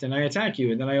has haste and I attack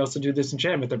you, and then I also do this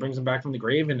enchantment that brings him back from the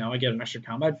grave, and now I get an extra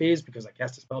combat phase because I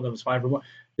cast a spell that was 5 or more.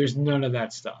 There's none of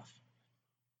that stuff.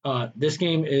 This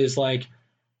game is like,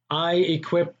 I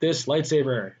equip this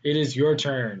lightsaber. It is your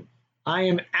turn. I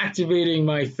am activating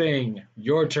my thing.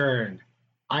 Your turn.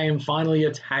 I am finally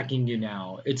attacking you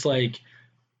now. It's like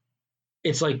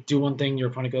do one thing, your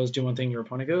opponent goes, do one thing, your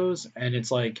opponent goes. And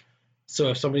it's like, so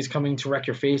if somebody's coming to wreck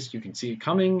your face, you can see it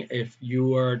coming. If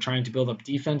you are trying to build up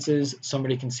defenses,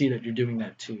 somebody can see that you're doing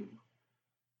that too.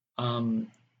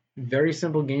 Very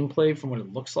simple gameplay from what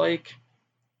it looks like.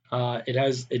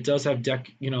 It does have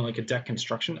deck, like a deck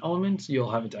construction element.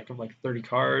 You'll have a deck of like 30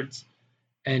 cards.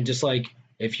 And just like,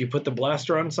 if you put the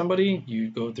blaster on somebody, you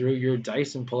go through your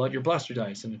dice and pull out your blaster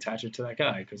dice and attach it to that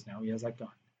guy because now he has that gun.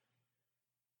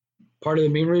 Part of the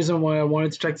main reason why I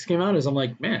wanted to check this game out is I'm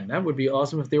like, man, that would be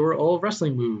awesome if they were all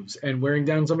wrestling moves and wearing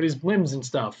down somebody's limbs and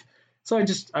stuff. So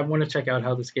I want to check out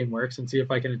how this game works and see if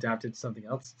I can adapt it to something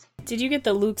else. Did you get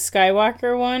the Luke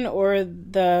Skywalker one or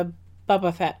the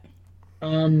Boba Fett?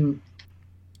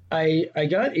 I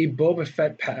got a Boba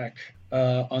Fett pack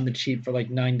on the cheap for like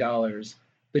 $9.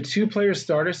 The 2-player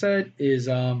starter set is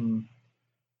now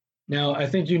I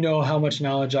think you know how much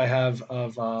knowledge I have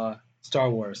of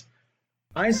Star Wars.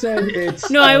 I said it's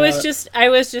no, I was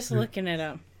just looking it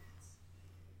up.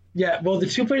 Yeah, well, the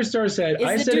 2-player starter set, Is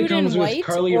I the said it dude comes in with white,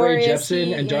 Carly or Rae is Jepsen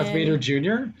he and Darth in- Vader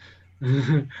Jr.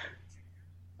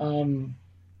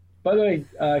 By the way,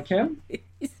 Kim,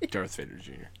 Darth Vader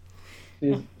Jr.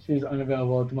 she's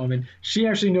unavailable at the moment. She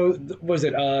actually knows. Was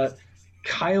it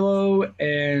Kylo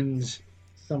and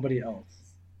somebody else?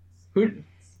 Who?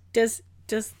 Does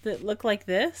it look like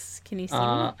this? Can you see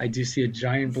me? I do see a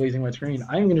giant blazing white screen.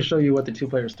 I'm going to show you what the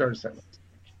 2-player starter set looks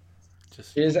like.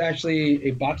 It is actually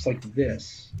a box like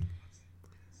this.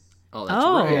 Oh, that's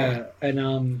right. Yeah,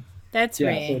 and that's yeah,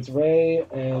 Rey. so it's Rey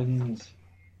and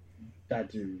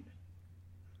that dude.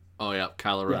 Oh yeah,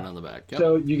 Kylo Ren on the back. Yep.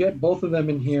 So you get both of them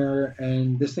in here,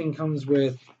 and this thing comes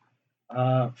with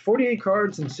 48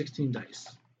 cards and 16 dice.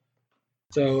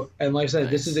 So, and like I said,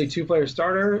 This is a 2-player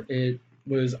starter. It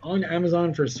was on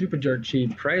Amazon for a super dirt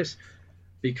cheap price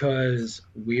because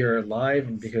we are live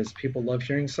and because people love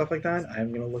hearing stuff like that. I'm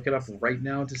going to look it up right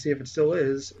now to see if it still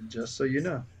is, just so you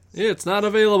know. It's not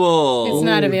available. It's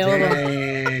not available.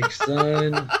 Dang,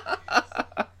 son.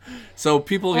 So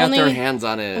people got their hands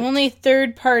on it. Only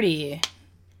third party.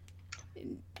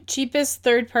 Cheapest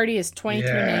third party is $23.90.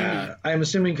 Yeah, I'm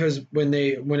assuming because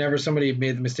whenever somebody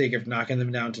made the mistake of knocking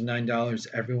them down to $9,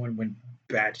 everyone went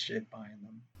batshit buying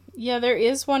them. Yeah, there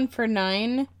is one for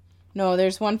 $9. No,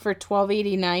 there's one for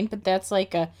 $12.89, but that's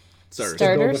like a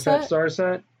starter set. Starter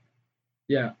set.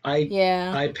 Yeah,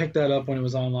 I picked that up when it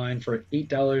was online for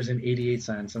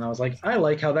 $8.88, and I was like, I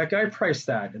like how that guy priced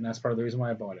that, and that's part of the reason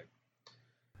why I bought it.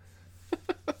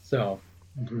 So.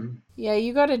 Yeah,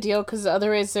 you got a deal because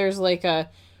otherwise there's like a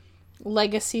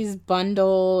Legacies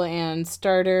bundle and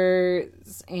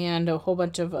starters and a whole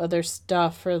bunch of other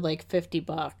stuff for like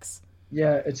 $50.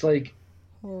 Yeah, it's like,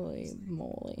 holy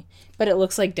moly. But it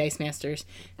looks like Dice Masters.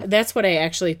 That's what I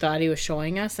actually thought he was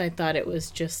showing us. I thought it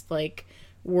was just like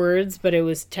words, but it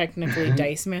was technically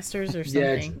Dice Masters or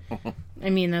something. Yeah, I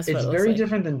mean, that's what it looks very like.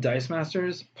 different than Dice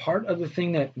Masters. Part of the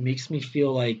thing that makes me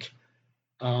feel like,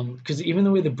 because even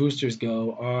the way the boosters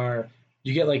go are,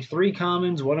 you get like 3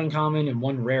 commons, 1 uncommon, and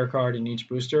 1 rare card in each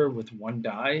booster with 1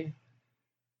 die.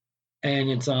 And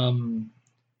it's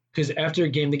because after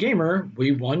Game the Gamer,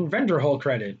 we won vendor hall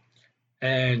credit.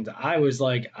 And I was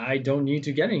like, I don't need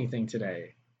to get anything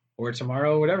today or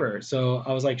tomorrow, whatever. So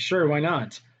I was like, sure, why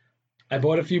not? I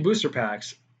bought a few booster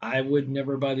packs. I would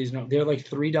never buy these. No, they're like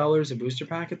 $3 a booster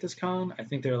pack at this con. I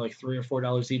think they're like $3 or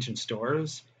 $4 each in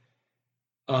stores.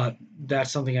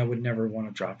 That's something I would never want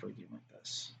to drop for a game like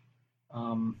this.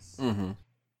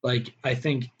 Like, I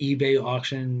think eBay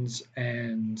auctions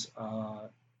and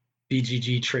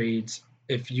BGG trades,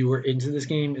 if you were into this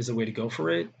game, is a way to go for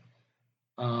it.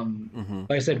 Like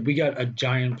I said, we got a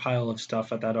giant pile of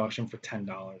stuff at that auction for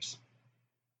 $10.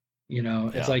 You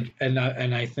know, it's like, and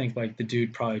I think like the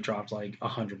dude probably dropped like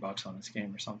 $100 on this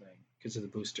game or something because of the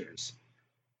boosters.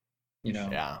 You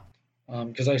know,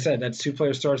 because like I said, that's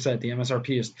 2-player start set. The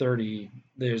MSRP is $30.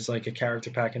 There's like a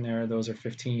character pack in there; those are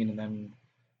 $15, and then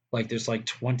like there's like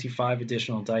 25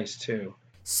 additional dice too.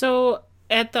 So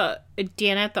at the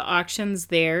auctions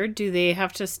there, do they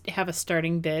have to have a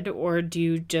starting bid, or do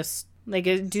you just like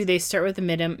do they start with a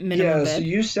minimum bid? Yeah, so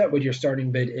you set what your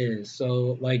starting bid is.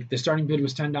 So like the starting bid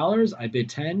was $10. I bid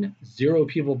 10. 0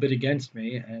 people bid against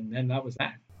me, and then that was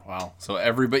that. Wow. So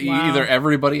either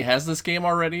everybody has this game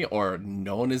already, or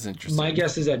no one is interested. My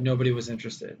guess is that nobody was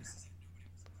interested.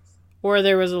 Or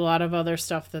there was a lot of other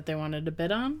stuff that they wanted to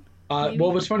bid on.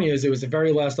 Well, what's funny is it was the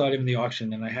very last item in the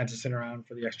auction, and I had to sit around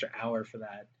for the extra hour for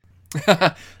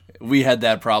that. We had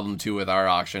that problem too with our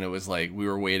auction. It was like we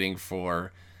were waiting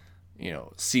for,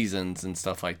 seasons and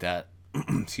stuff like that.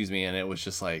 Excuse me. And it was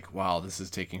just like, wow, this is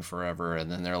taking forever.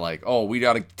 And then they're like, oh, we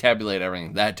got to tabulate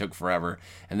everything. That took forever.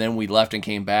 And then we left and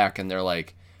came back, and they're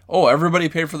like, oh, everybody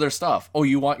paid for their stuff. Oh,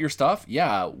 you want your stuff?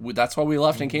 Yeah, that's why we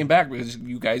left and came back, because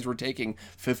you guys were taking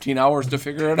 15 hours to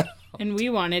figure it out. And we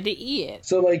wanted to eat it.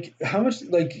 So, like, how much,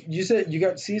 like, you said you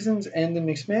got seasons and an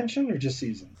expansion, or just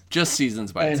seasons? Just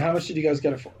seasons by itself. And how much did you guys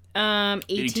get it for?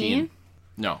 18.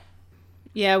 No.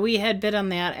 Yeah, we had bid on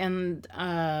that, and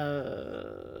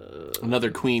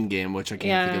another Queen game, which I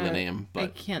can't think of the name, but I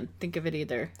can't think of it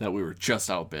either. That we were just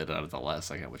outbid out of the last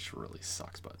second, which really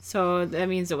sucks. But so that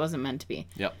means it wasn't meant to be.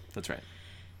 Yep, that's right.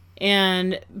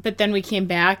 But then we came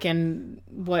back, and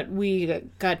we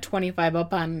got 25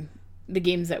 up on the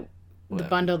games that the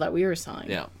bundle that we were selling.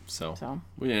 Yeah, so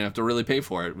we didn't have to really pay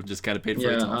for it. We just kind of paid for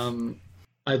it.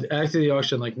 After the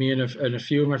auction, like me and a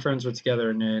few of my friends were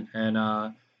together in it,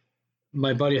 and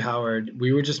my buddy Howard,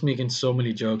 we were just making so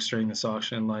many jokes during this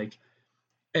auction. Like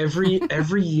every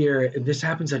year, this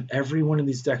happens at every one of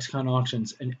these Dexcon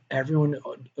auctions, and everyone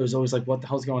was always like, "What the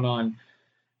hell's going on?"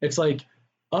 It's like,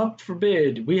 up for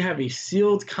bid, we have a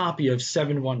sealed copy of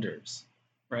Seven Wonders,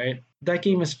 right? That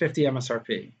game is 50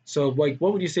 MSRP. So, like,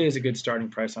 what would you say is a good starting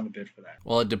price on the bid for that?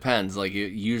 Well, it depends. Like,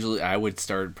 usually I would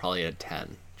start probably at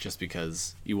 10. Just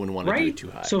because you wouldn't want to do it too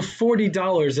high. So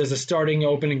 $40 as a starting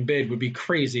opening bid would be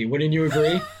crazy. Wouldn't you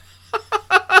agree?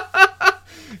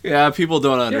 Yeah, people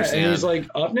don't understand. Yeah, and he's like,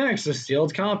 up next, a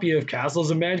sealed copy of Castles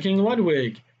of Mad King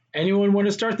Ludwig. Anyone want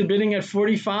to start the bidding at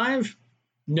 45?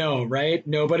 No, right?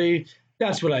 Nobody?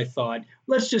 That's what I thought.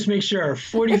 Let's just make sure.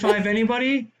 45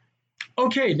 anybody?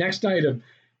 Okay, next item.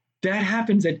 That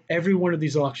happens at every one of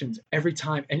these auctions, every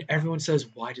time, and everyone says,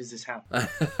 why does this happen?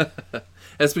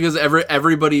 That's because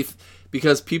everybody,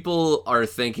 because people are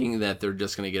thinking that they're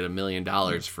just going to get $1 million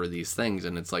for these things,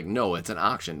 and it's like, no, it's an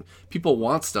auction. People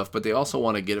want stuff, but they also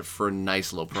want to get it for a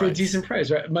nice low price. For a decent price,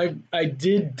 right? I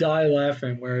did die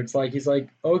laughing where it's like, he's like,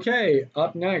 okay,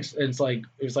 up next, and it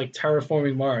was like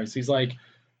Terraforming Mars. He's like,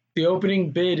 the opening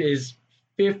bid is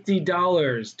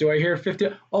 $50. Do I hear 50?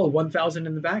 Oh, 1,000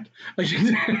 in the back.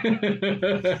 He's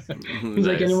Nice.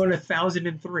 like, anyone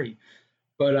 1,003.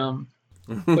 But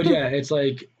yeah, it's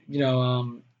like,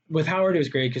 with Howard it was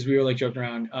great because we were like joking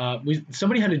around.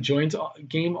 Somebody had a joint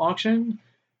game auction,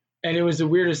 and it was the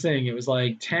weirdest thing. It was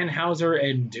like Tannhauser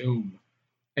and Doom,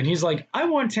 and he's like, I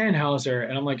want Tannhauser,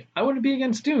 and I'm like, I want to be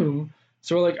against Doom.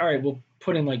 So we're like, all right, we'll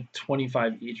put in like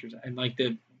 25 each, and like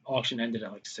the auction ended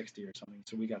at like 60 or something,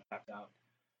 so we got tapped out.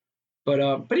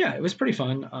 But yeah, it was pretty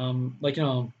fun.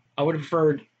 I would have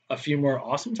preferred a few more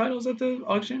awesome titles at the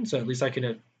auction, so at least I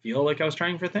could feel like I was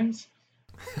trying for things.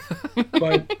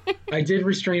 But I did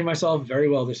restrain myself very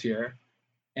well this year,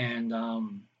 and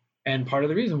part of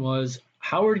the reason was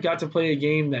Howard got to play a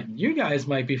game that you guys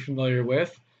might be familiar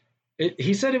with.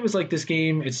 He said it was like this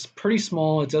game. It's pretty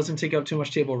small. It doesn't take up too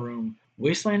much table room.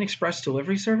 Wasteland Express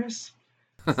Delivery Service.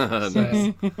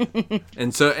 Nice.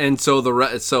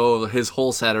 So his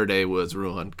whole Saturday was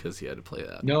ruined because he had to play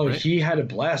that. No, right? He had a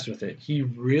blast with it. He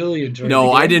really enjoyed it.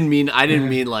 No, I didn't mean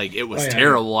like it was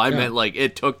terrible. I meant like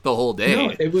it took the whole day.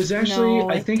 No, it was actually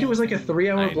I think it was like a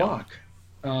 3-hour block.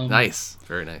 Nice.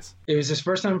 Very nice. It was his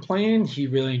first time playing. He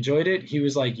really enjoyed it. He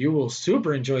was like, "You will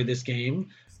super enjoy this game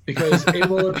because it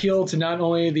will appeal to not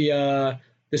only the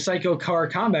psycho car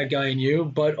combat guy in you,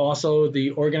 but also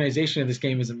the organization of this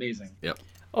game is amazing." Yep.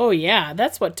 Oh, yeah.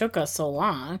 That's what took us so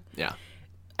long. Yeah.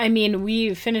 I mean,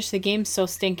 we finished the game so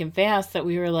stinking fast that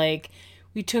we were like,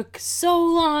 we took so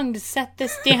long to set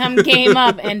this damn game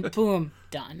up, and boom,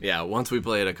 done. Yeah, once we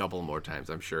play it a couple more times,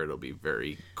 I'm sure it'll be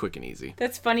very quick and easy.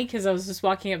 That's funny because I was just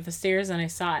walking up the stairs and I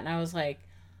saw it and I was like,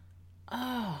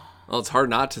 oh. Well, it's hard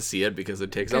not to see it because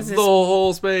it takes up the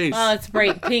whole space. Well, it's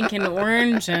bright pink and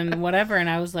orange and whatever, and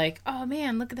I was like, oh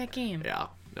man, look at that game. Yeah,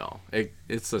 no,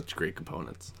 it's such great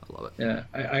components. I love it. Yeah,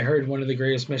 I heard one of the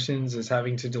greatest missions is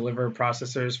having to deliver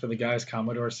processors for the guy's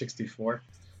Commodore 64.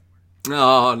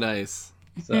 Oh, nice.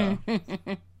 So,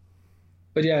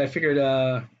 but yeah, I figured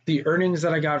the earnings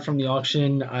that I got from the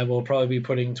auction, I will probably be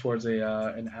putting towards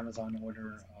an Amazon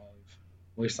order of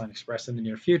Wasteland Express in the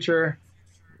near future,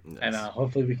 Nice. and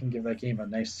hopefully we can give that game a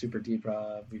nice, super deep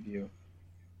review.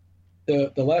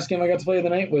 The last game I got to play of the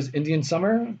night was Indian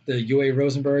Summer, the UA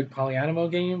Rosenberg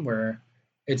Polyanimo game, where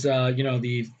it's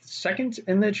the second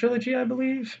in the trilogy, I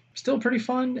believe. Still pretty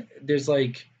fun. There's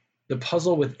like the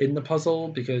puzzle within the puzzle,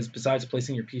 because besides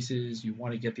placing your pieces, you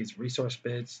want to get these resource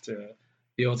bits to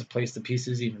be able to place the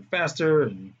pieces even faster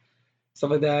and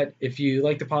stuff like that. If you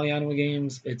like the Polyanimo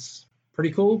games, it's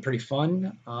pretty cool, pretty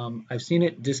fun. I've seen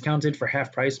it discounted for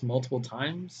half price multiple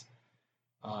times.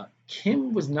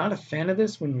 Kim was not a fan of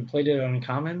this when we played it on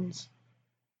Commons,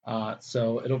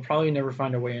 so it'll probably never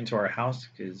find a way into our house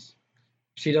because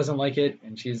she doesn't like it,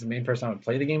 and she's the main person I would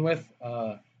play the game with.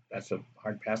 That's a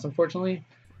hard pass, unfortunately.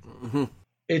 Mm-hmm.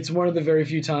 It's one of the very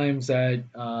few times that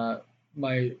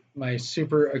my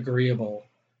super agreeable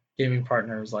gaming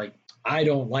partner is like, I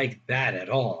don't like that at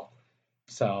all.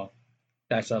 So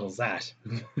that settles that.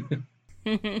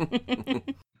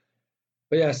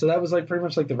 But yeah, so that was like pretty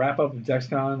much like the wrap up of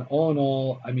Dexcon. All in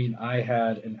all, I mean, I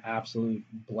had an absolute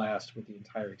blast with the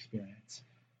entire experience.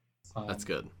 That's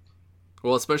good.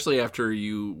 Well, especially after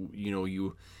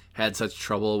you had such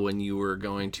trouble when you were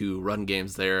going to run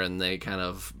games there and they kind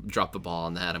of dropped the ball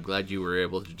on that. I'm glad you were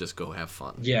able to just go have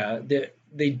fun. Yeah,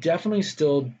 they definitely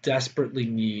still desperately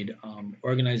need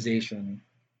organization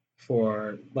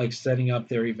for like setting up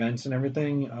their events and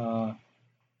everything.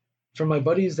 For my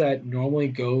buddies that normally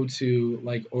go to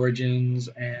like Origins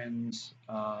and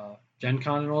Gen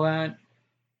Con and all that,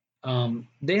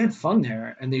 they had fun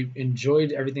there and they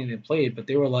enjoyed everything they played, but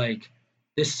they were like,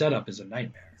 this setup is a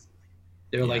nightmare.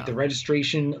 They were like, the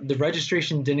registration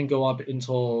didn't go up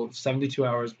until 72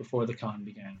 hours before the con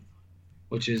began,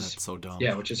 which is That's so dumb.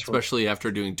 Yeah, which is especially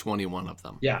after doing 21 of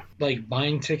them. Yeah, like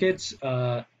buying tickets.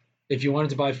 If you wanted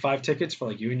to buy 5 tickets for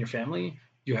like you and your family,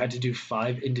 you had to do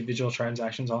 5 individual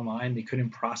transactions online. They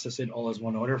couldn't process it all as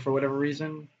one order for whatever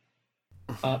reason.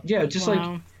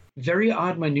 Like very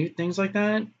odd, minute things like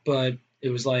that. But it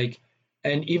was like,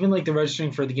 and even like the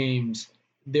registering for the games,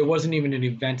 there wasn't even an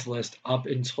event list up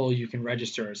until you can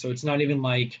register. So it's not even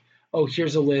like, oh,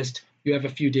 here's a list. You have a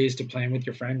few days to plan with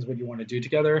your friends what you want to do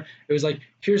together. It was like,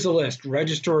 here's a list.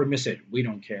 Register or miss it. We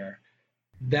don't care.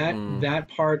 That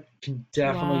part can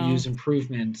definitely use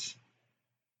improvements.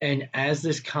 And as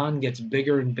this con gets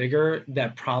bigger and bigger,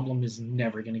 that problem is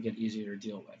never going to get easier to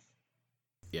deal with.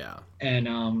 Yeah.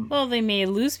 And well, they may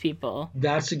lose people.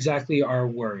 That's exactly our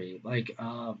worry. Like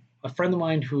a friend of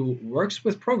mine who works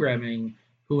with programming,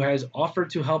 who has offered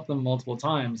to help them multiple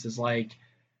times, is like,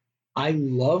 I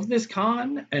love this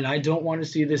con and I don't want to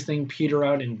see this thing peter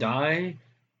out and die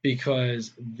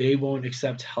because they won't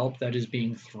accept help that is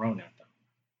being thrown at them.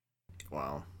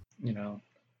 Wow.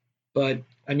 But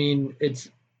I mean,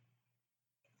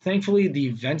 thankfully the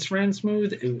events ran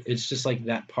smooth. It's just like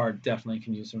that part definitely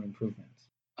can use some improvements.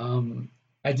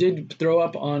 I did throw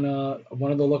up on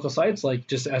one of the local sites, like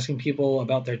just asking people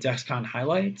about their Dexcon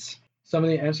highlights. Some of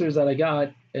the answers that I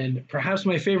got, and perhaps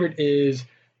my favorite is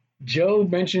Joe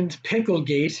mentioned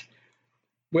Picklegate,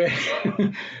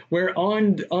 where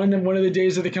on one of the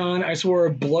days of the con, I swore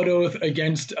a blood oath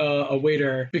against a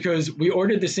waiter because we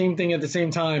ordered the same thing at the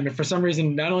same time. And for some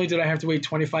reason, not only did I have to wait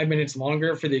 25 minutes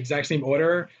longer for the exact same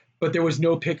order, but there was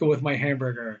no pickle with my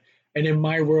hamburger. And in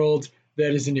my world,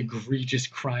 that is an egregious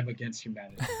crime against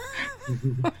humanity.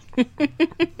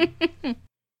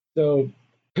 So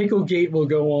Picklegate will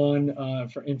go on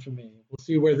for infamy. We'll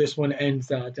see where this one ends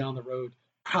down the road,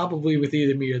 probably with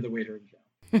either me or the waiter in jail.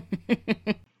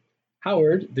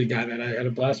 Howard, the guy that I had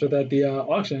a blast with at the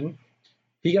auction,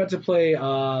 he got to play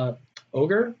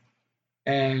Ogre,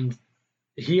 and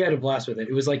he had a blast with it.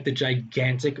 It was like the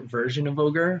gigantic version of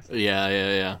ogre,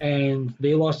 Yeah. and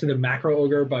they lost to the macro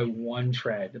ogre by one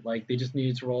tread. Like they just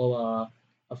needed to roll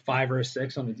a 5 or a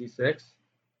 6 on the d6.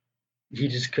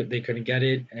 They couldn't get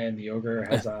it, and the ogre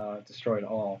has destroyed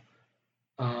all.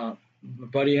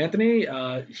 Buddy Anthony,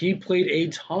 he played a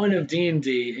ton of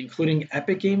D&D, including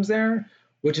Epic Games there,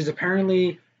 which is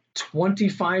apparently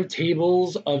 25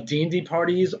 tables of D&D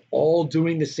parties all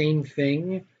doing the same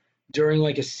thing during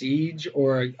like a siege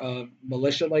or a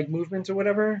militia like movement or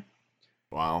whatever.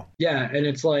 Wow. Yeah, and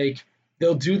it's like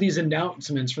they'll do these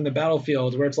announcements from the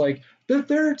battlefield where it's like the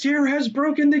 3rd tier has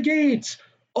broken the gates.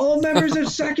 All members of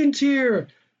 2nd tier,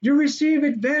 you receive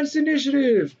advanced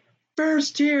initiative.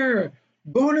 1st tier,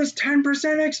 bonus 10%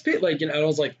 XP. Like, and I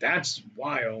was like, that's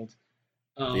wild.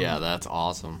 Yeah, that's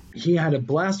awesome. He had a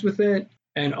blast with it.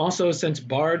 And also, since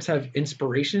bards have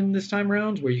inspiration this time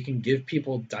around, where you can give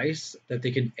people dice that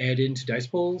they can add into dice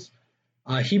pools,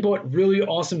 he bought really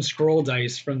awesome scroll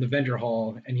dice from the vendor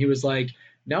hall, and he was like,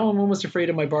 now I'm almost afraid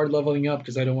of my bard leveling up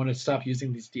because I don't want to stop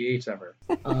using these D8s ever.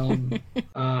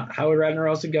 Howard Radner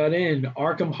also got in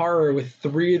Arkham Horror with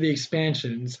 3 of the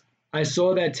expansions. I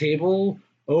saw that table.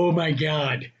 Oh my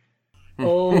god.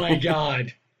 Oh my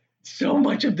god. So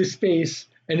much of the space,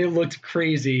 and it looked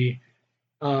crazy.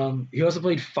 He also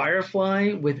played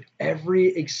Firefly with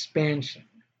every expansion.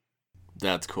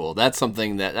 That's cool. That's a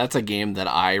game that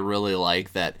I really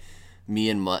like, that me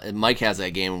and Mike has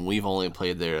that game, and we've only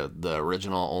played the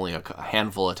original only a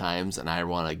handful of times, and I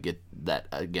want to get that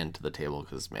again to the table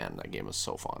because, man, that game is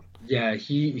so fun. Yeah,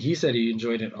 he said he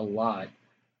enjoyed it a lot.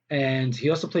 And he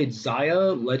also played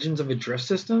Zaya, Legends of a Drift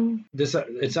System.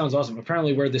 It sounds awesome.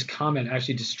 Apparently where this comet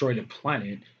actually destroyed a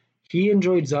planet. He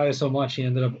enjoyed Zaya so much he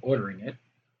ended up ordering it.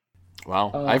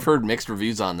 Wow. I've heard mixed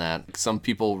reviews on that. Some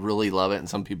people really love it, and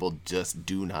some people just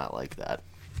do not like that.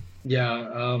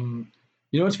 Yeah.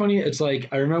 You know what's funny? It's like,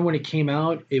 I remember when it came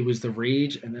out, it was the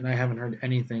rage, and then I haven't heard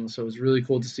anything. So it was really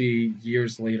cool to see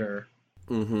years later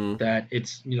that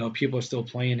it's, people are still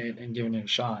playing it and giving it a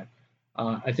shot.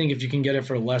 I think if you can get it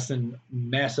for less than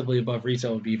massively above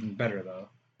retail, it would be even better, though.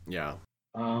 Yeah.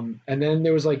 And then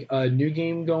there was like a new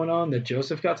game going on that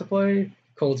Joseph got to play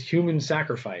called Human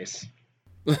Sacrifice.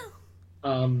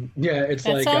 Yeah, it's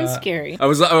that like sounds scary. I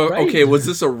was like, right? Okay, was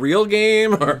this a real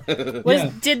game? Or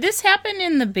Did this happen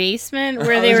in the basement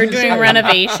where they were doing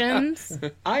renovations?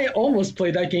 I almost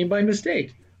played that game by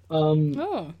mistake.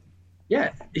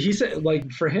 Yeah, he said,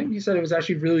 like, for him, he said it was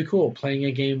actually really cool playing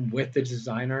a game with the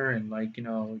designer and, like,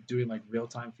 doing, like,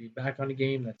 real-time feedback on a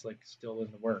game that's, like, still in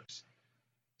the works.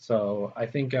 So I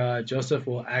think Joseph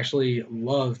will actually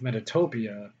love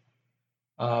Metatopia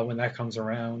when that comes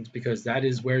around, because that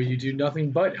is where you do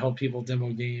nothing but help people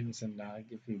demo games and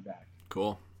give feedback.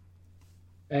 Cool.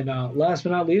 And last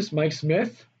but not least, Mike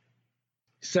Smith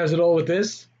says it all with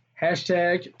this,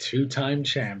 hashtag 2-time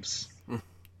champs.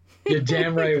 You're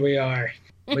damn right we are.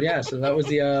 But yeah, so that was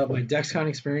the my Dexcon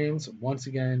experience. Once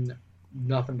again,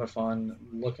 nothing but fun.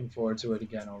 Looking forward to it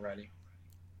again already.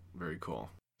 Very cool.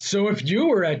 So if you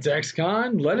were at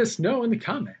Dexcon, let us know in the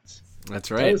comments.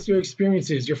 That's right. Tell us your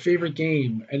experiences, your favorite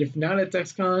game, and if not at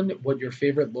Dexcon, what your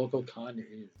favorite local con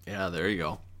is. Yeah, there you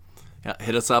go. Yeah,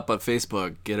 hit us up on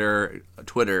Facebook. Get our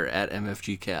Twitter at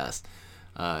MFGcast.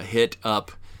 Hit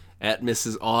up at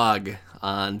Mrs. Og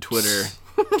on Twitter.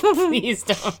 Please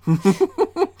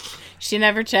don't. She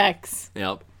never checks.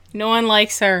 Yep. No one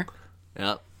likes her.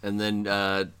 Yep. And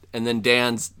then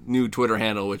Dan's new Twitter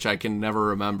handle, which I can never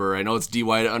remember. I know it's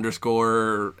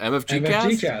 _MFGcast.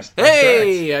 MFGcast.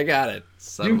 Hey, correct. I got it.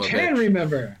 You can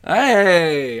remember.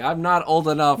 Hey, I'm not old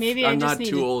enough. Maybe I'm I just not need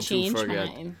too to old to change forget.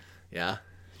 mine. Yeah.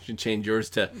 You should change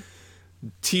yours to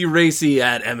T-Racy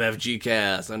at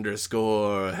MFGcast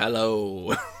 _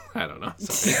 hello. I don't know.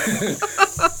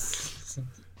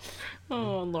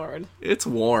 Oh, Lord. It's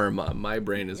warm. My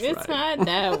brain is fried. It's not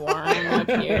that warm up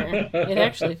here. It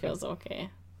actually feels okay.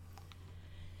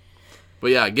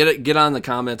 But yeah, get on the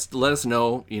comments. Let us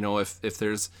know, if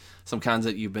there's some cons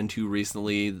that you've been to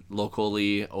recently,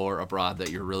 locally or abroad, that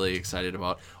you're really excited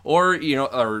about, or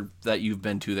or that you've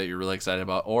been to that you're really excited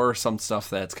about, or some stuff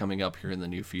that's coming up here in the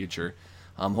near future.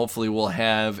 Hopefully we'll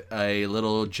have a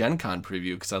little Gen Con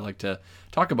preview, because I'd like to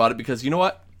talk about it, because you know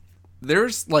what?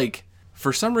 There's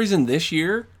for some reason this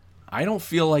year, I don't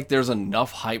feel like there's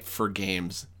enough hype for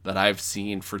games that I've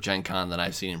seen for Gen Con that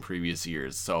I've seen in previous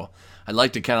years. So I'd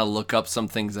like to kind of look up some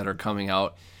things that are coming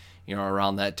out,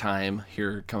 around that time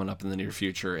here coming up in the near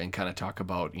future, and kind of talk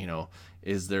about,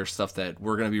 is there stuff that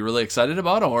we're going to be really excited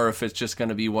about, or if it's just going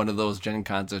to be one of those Gen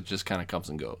Cons that just kind of comes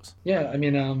and goes. Yeah, I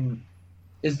mean,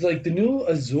 is the new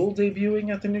Azul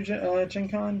debuting at the new Gen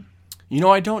Con?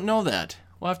 I don't know that.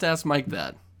 We'll have to ask Mike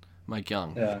that. Mike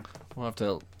Young. Yeah. We'll have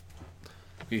to,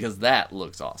 because that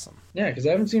looks awesome. Yeah, because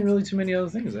I haven't seen really too many other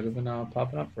things that have been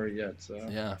popping up for it yet. So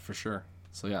Yeah, for sure.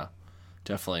 So yeah,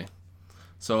 definitely.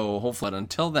 So hopefully,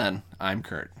 until then, I'm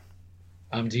Kurt.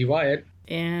 I'm D. Wyatt.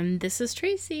 And this is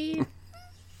Tracy.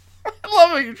 I love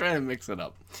how you're trying to mix it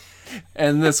up.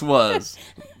 And this was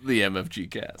the MFG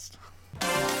Cast.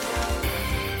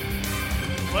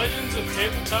 Legends of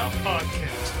Tabletop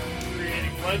Podcast.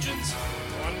 Creating legends,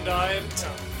 one die at a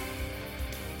time.